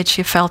she said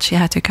she felt she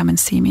had to come and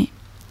see me,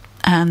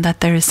 and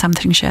that there is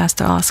something she has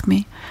to ask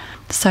me.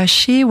 So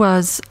she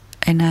was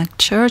in a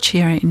church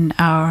here in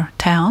our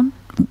town.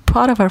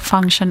 Part of her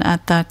function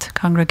at that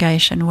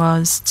congregation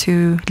was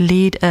to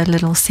lead a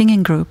little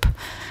singing group.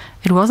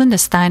 It wasn't a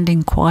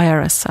standing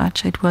choir as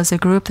such. It was a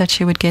group that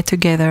she would get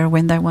together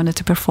when they wanted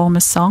to perform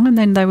a song, and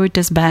then they would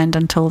disband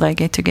until they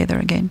get together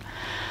again.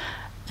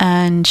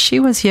 And she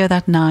was here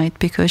that night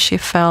because she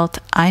felt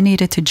I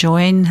needed to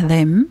join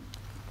them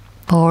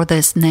for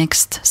this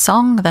next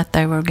song that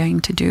they were going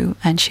to do.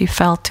 And she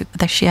felt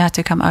that she had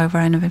to come over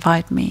and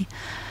invite me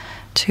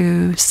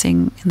to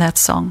sing that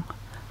song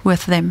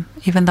with them,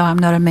 even though I'm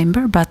not a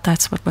member, but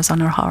that's what was on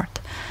her heart.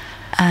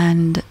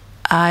 And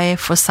I,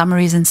 for some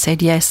reason,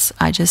 said yes.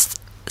 I just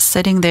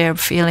sitting there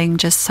feeling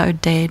just so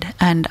dead.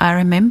 And I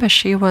remember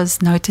she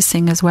was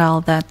noticing as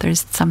well that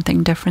there's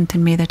something different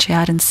in me that she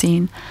hadn't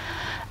seen.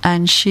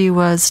 And she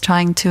was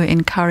trying to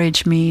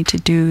encourage me to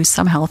do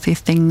some healthy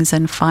things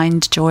and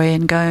find joy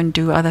and go and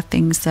do other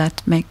things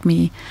that make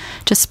me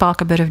just spark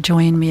a bit of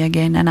joy in me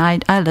again. And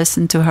I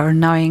listened to her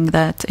knowing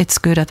that it's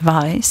good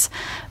advice,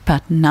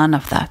 but none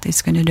of that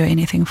is going to do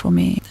anything for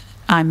me.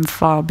 I'm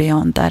far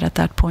beyond that at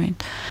that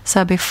point.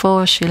 So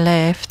before she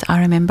left, I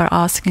remember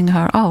asking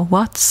her,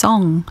 what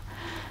song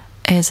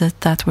is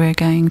it that we're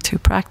going to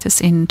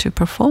practice in to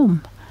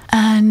perform?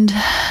 And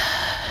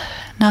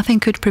nothing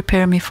could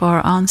prepare me for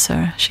her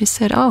answer. She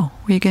said,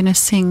 we're going to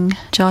sing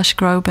Josh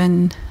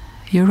Groban,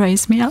 You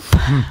Raise Me Up.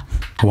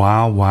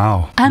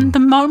 Wow. And the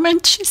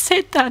moment she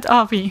said that,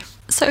 Avi,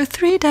 so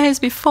 3 days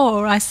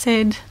before I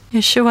said,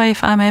 Yeshua,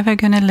 if I'm ever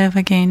going to live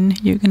again,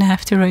 you're going to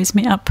have to raise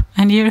me up.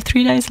 And here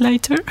 3 days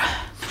later,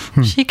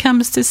 she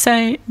comes to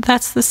say,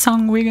 that's the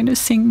song we're going to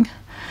sing.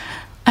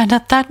 And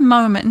at that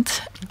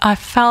moment, I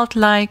felt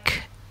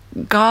like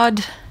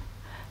God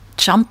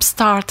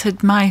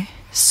jump-started my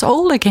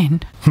soul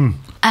again.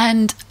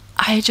 And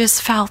I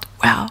just felt,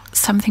 wow,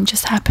 something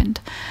just happened.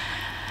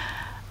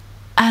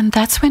 And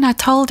that's when I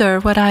told her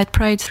what I had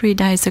prayed 3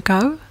 days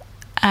ago.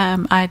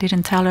 I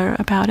didn't tell her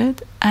about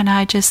it. And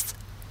I just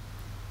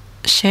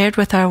shared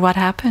with her what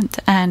happened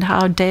and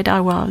how dead I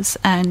was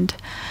and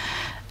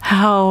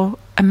how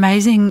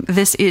amazing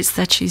this is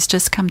that she's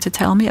just come to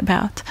tell me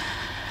about.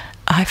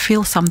 I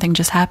feel something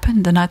just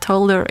happened. And I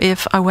told her,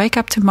 if I wake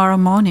up tomorrow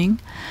morning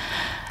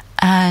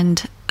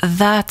and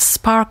that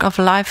spark of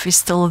life is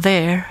still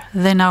there,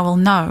 then I will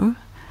know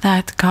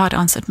that God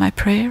answered my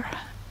prayer.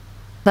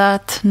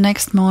 That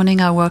next morning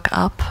I woke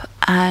up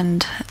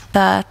and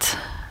that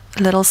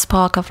little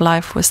spark of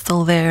life was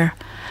still there.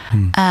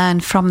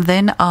 And from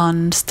then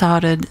on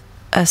started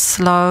a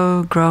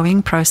slow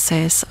growing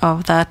process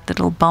of that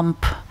little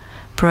bump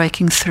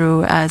breaking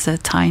through as a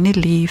tiny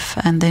leaf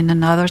and then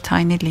another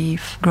tiny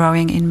leaf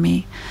growing in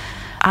me.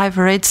 I've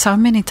read so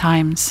many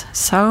times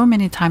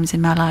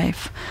in my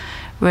life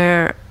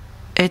where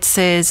it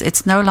says,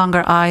 it's no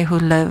longer I who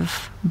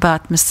live,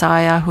 but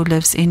Messiah who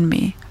lives in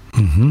me.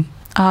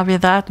 Avi,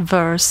 that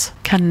verse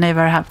can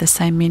never have the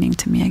same meaning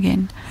to me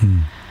again.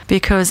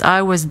 Because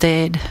I was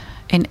dead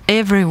in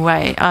every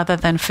way other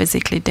than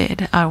physically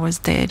dead. I was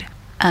dead.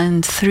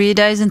 And 3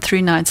 days and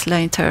 3 nights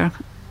later,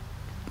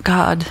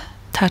 God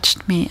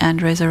touched me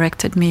and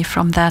resurrected me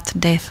from that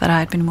death that I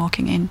had been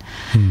walking in.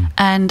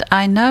 And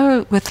I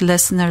know with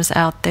listeners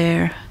out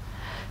there,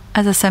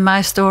 as I say,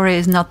 my story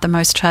is not the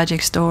most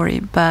tragic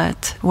story,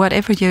 but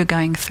whatever you're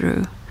going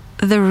through,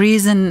 the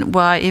reason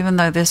why, even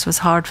though this was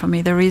hard for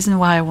me, the reason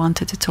why I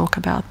wanted to talk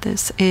about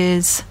this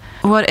is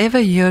whatever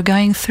you're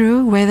going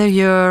through, whether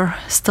you're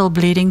still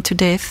bleeding to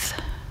death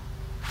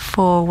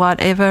for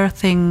whatever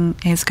thing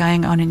is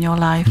going on in your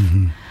life.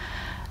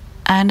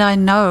 And I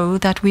know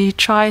that we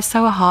try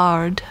so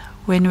hard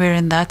when we're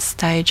in that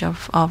stage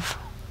of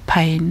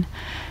pain.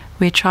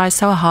 We try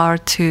so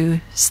hard to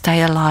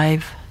stay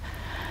alive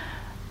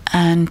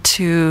and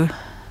to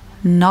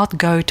not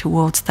go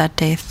towards that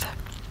death.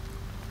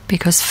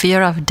 Because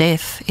fear of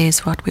death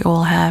is what we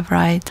all have,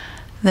 right?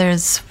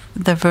 There's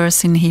the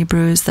verse in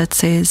Hebrews that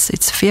says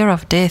it's fear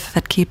of death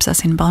that keeps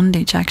us in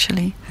bondage,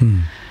 actually.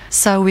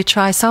 So we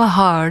try so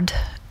hard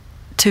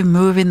to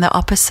move in the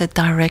opposite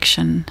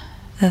direction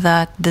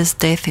that this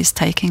death is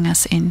taking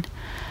us in.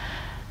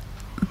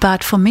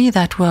 But for me,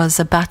 that was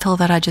a battle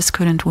that I just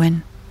couldn't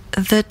win.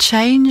 The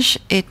change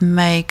it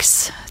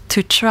makes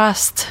to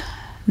trust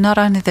not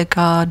only the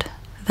God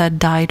that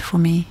died for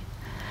me,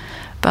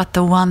 but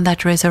the one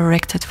that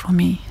resurrected for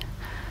me,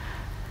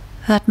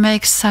 that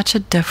makes such a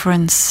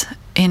difference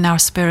in our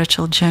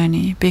spiritual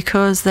journey,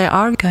 because there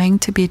are going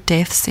to be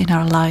deaths in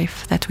our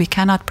life that we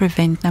cannot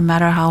prevent no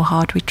matter how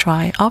hard we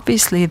try.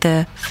 Obviously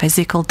the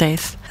physical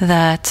death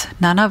that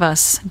none of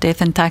us,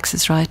 death and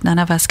taxes, right? None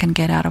of us can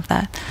get out of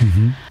that.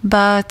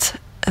 But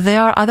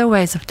there are other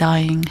ways of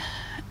dying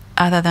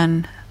other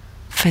than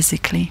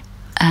physically.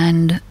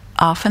 And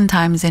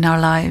oftentimes in our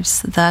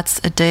lives, that's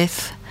a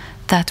death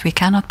that we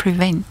cannot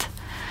prevent.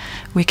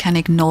 We can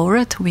ignore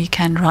it, we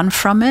can run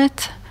from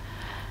it,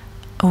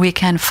 we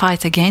can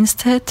fight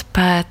against it,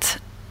 but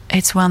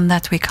it's one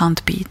that we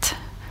can't beat.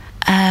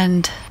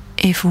 And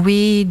if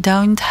we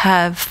don't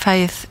have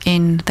faith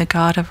in the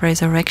God of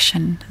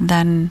resurrection,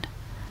 then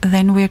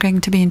we're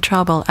going to be in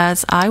trouble,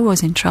 as I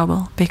was in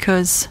trouble.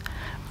 Because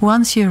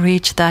once you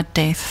reach that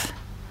death,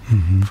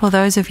 for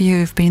those of you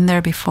who've been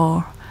there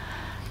before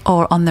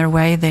or on their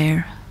way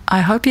there,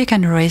 I hope you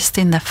can rest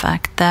in the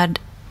fact that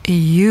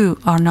you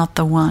are not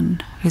the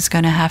one who's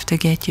going to have to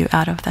get you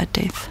out of that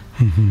death.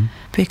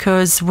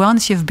 Because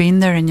once you've been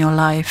there in your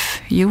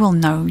life, you will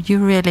know you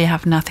really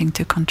have nothing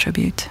to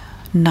contribute.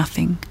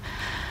 Nothing.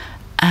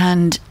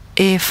 And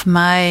if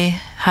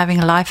my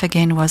having life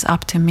again was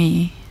up to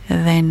me,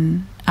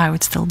 then I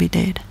would still be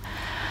dead.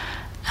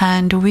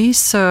 And we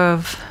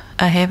serve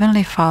a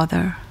Heavenly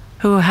Father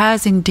who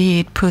has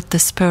indeed put the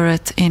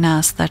Spirit in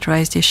us that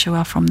raised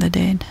Yeshua from the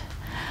dead.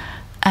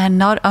 And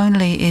not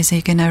only is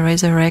He going to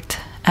resurrect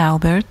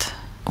Albert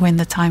when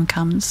the time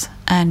comes,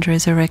 and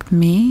resurrect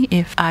me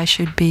if I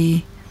should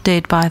be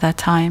dead by that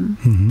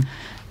time,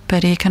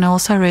 but He can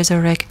also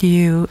resurrect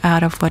you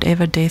out of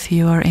whatever death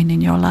you are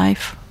in your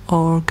life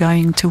or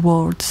going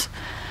towards.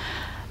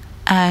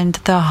 And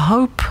the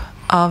hope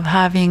of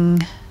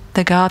having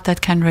the God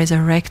that can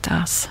resurrect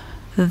us,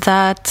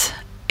 that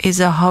is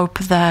a hope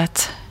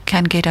that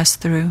can get us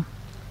through.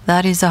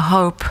 That is a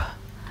hope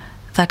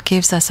that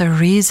gives us a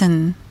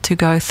reason to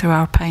go through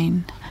our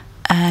pain.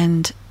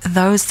 And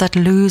those that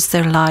lose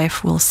their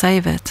life will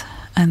save it,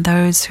 and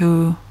those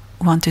who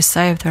want to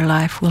save their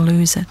life will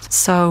lose it.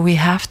 So we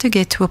have to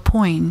get to a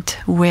point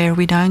where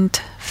we don't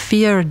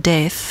fear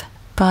death,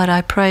 but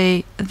I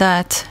pray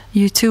that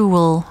you too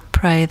will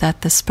pray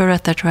that the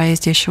Spirit that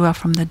raised Yeshua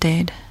from the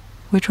dead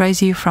would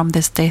raise you from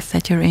this death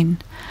that you're in.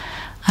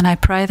 And I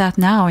pray that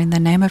now in the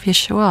name of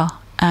Yeshua,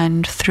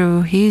 and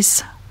through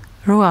His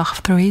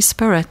Ruach, through His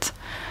Spirit,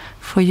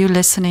 for you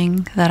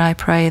listening, that I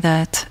pray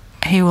that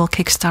He will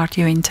kickstart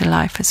you into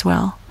life as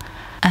well,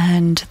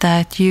 and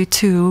that you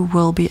too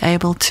will be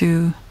able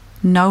to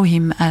know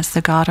Him as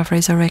the God of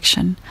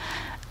resurrection,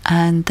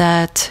 and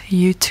that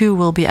you too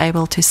will be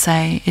able to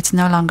say, it's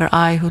no longer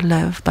I who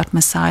live, but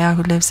Messiah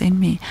who lives in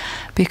me.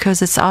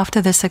 Because it's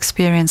after this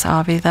experience,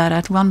 Avi, that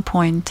at one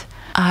point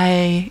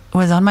I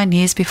was on my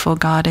knees before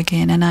God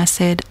again, and I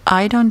said,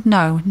 I don't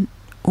know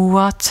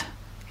what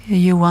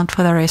you want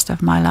for the rest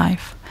of my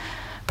life,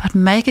 but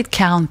make it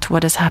count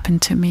what has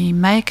happened to me.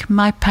 Make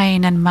my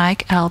pain and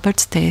make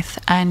Albert's death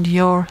and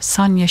your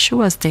son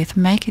Yeshua's death,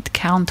 make it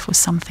count for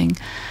something.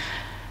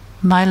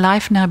 My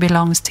life now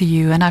belongs to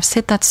you. And I've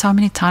said that so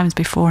many times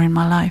before in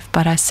my life,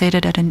 but I said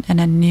it in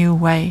a new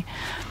way.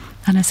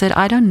 And I said,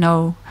 I don't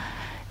know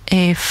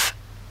if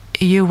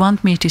you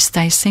want me to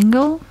stay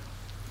single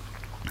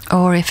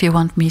or if you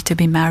want me to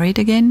be married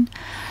again,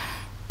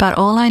 but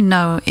all I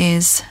know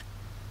is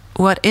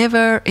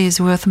whatever is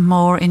worth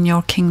more in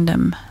your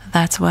kingdom,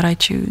 that's what I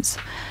choose.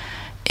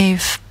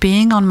 If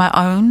being on my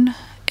own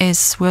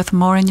is worth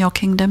more in your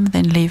kingdom,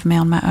 then leave me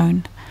on my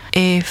own.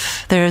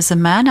 If there is a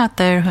man out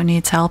there who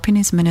needs help in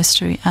his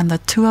ministry and the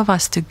two of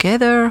us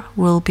together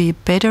will be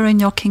better in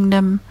your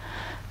kingdom,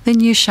 then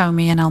you show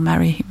me and I'll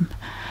marry him.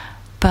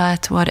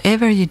 But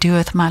whatever you do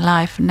with my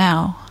life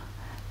now,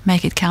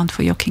 make it count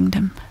for your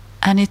kingdom.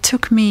 And it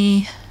took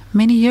me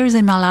many years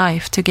in my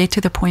life to get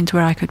to the point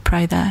where I could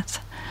pray that.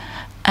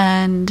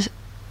 And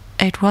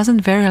it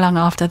wasn't very long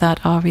after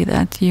that, Avi,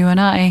 that you and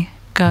I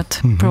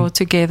got brought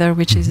together,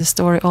 which is a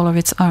story all of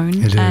its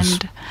own. It is.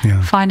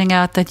 Finding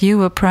out that you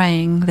were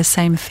praying the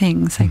same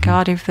thing. Say,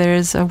 God, if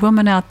there's a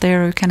woman out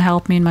there who can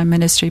help me in my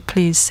ministry,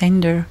 please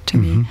send her to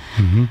me.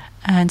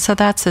 And so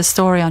that's a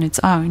story on its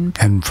own.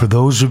 And for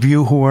those of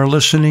you who are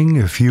listening,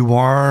 if you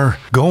are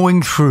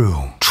going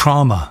through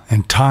trauma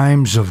and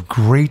times of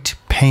great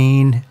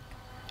pain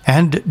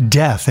and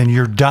death, and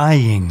you're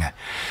dying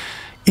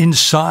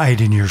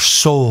inside in your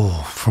soul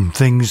from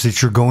things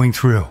that you're going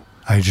through,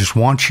 I just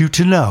want you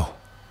to know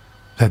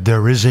that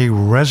there is a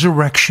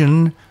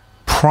resurrection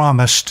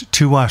promised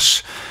to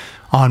us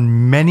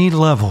on many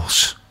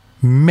levels,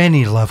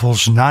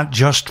 not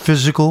just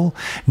physical,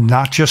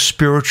 not just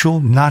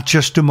spiritual, not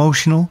just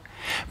emotional,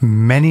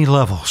 many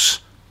levels.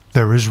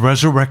 There is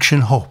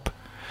resurrection hope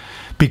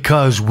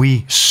because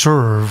we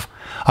serve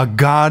a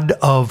God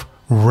of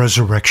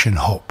resurrection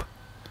hope.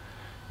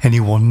 And He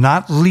will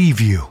not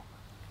leave you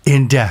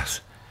in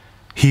death.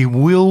 He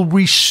will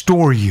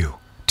restore you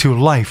to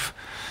life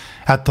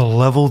at the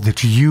level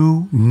that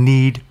you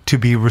need to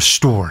be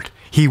restored.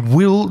 He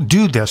will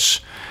do this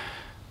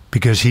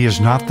because He is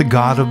not the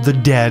God of the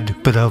dead,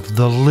 but of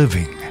the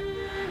living.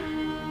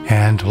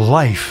 And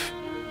life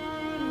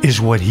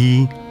is what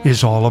He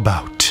is all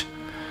about.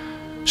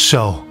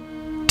 So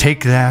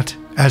take that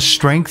as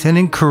strength and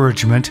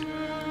encouragement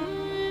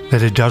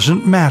that it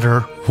doesn't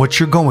matter what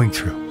you're going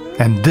through.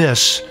 And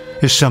this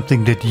is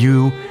something that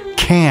you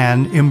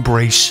can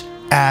embrace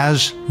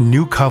as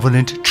New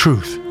Covenant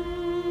truth.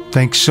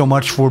 Thanks so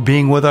much for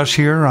being with us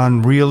here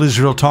on Real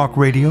Israel Talk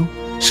Radio.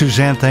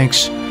 Suzanne,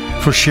 thanks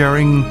for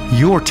sharing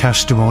your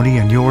testimony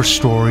and your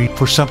story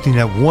for something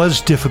that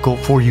was difficult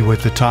for you at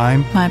the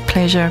time. My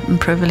pleasure and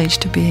privilege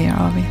to be here,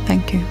 Avi.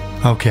 Thank you.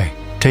 Okay.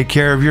 Take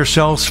care of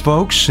yourselves,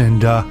 folks,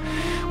 and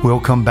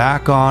we'll come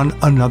back on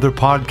another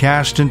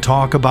podcast and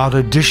talk about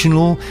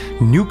additional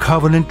New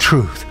Covenant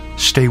truth.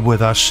 Stay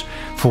with us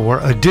for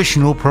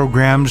additional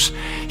programs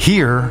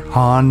here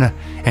on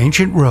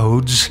Ancient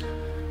Roads,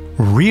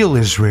 Real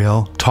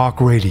Israel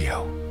Talk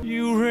Radio.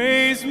 You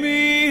raise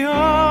me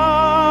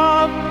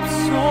up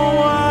so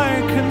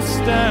I can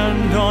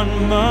stand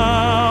on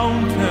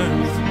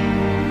mountains.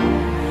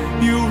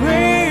 You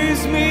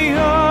raise me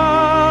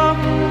up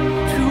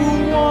to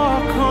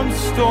walk on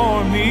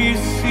stormy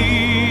seas.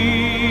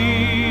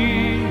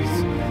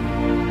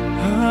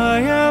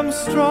 I am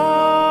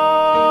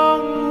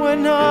strong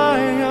when I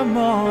am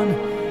on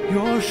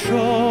your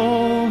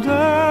shoulders.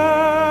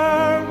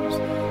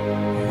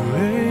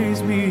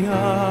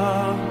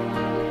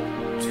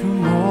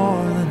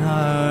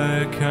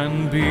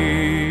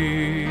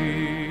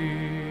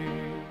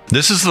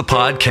 This is the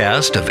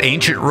podcast of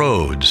Ancient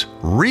Roads,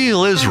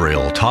 Real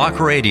Israel Talk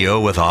Radio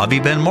with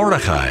Avi Ben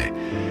Mordechai.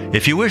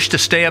 If you wish to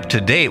stay up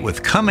to date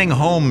with coming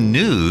home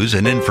news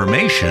and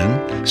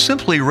information,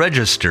 simply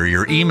register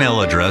your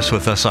email address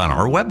with us on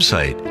our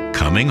website,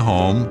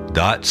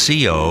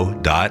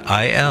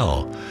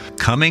 cominghome.co.il.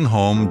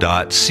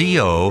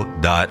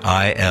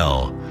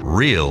 cominghome.co.il.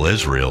 Real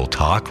Israel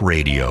Talk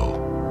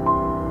Radio.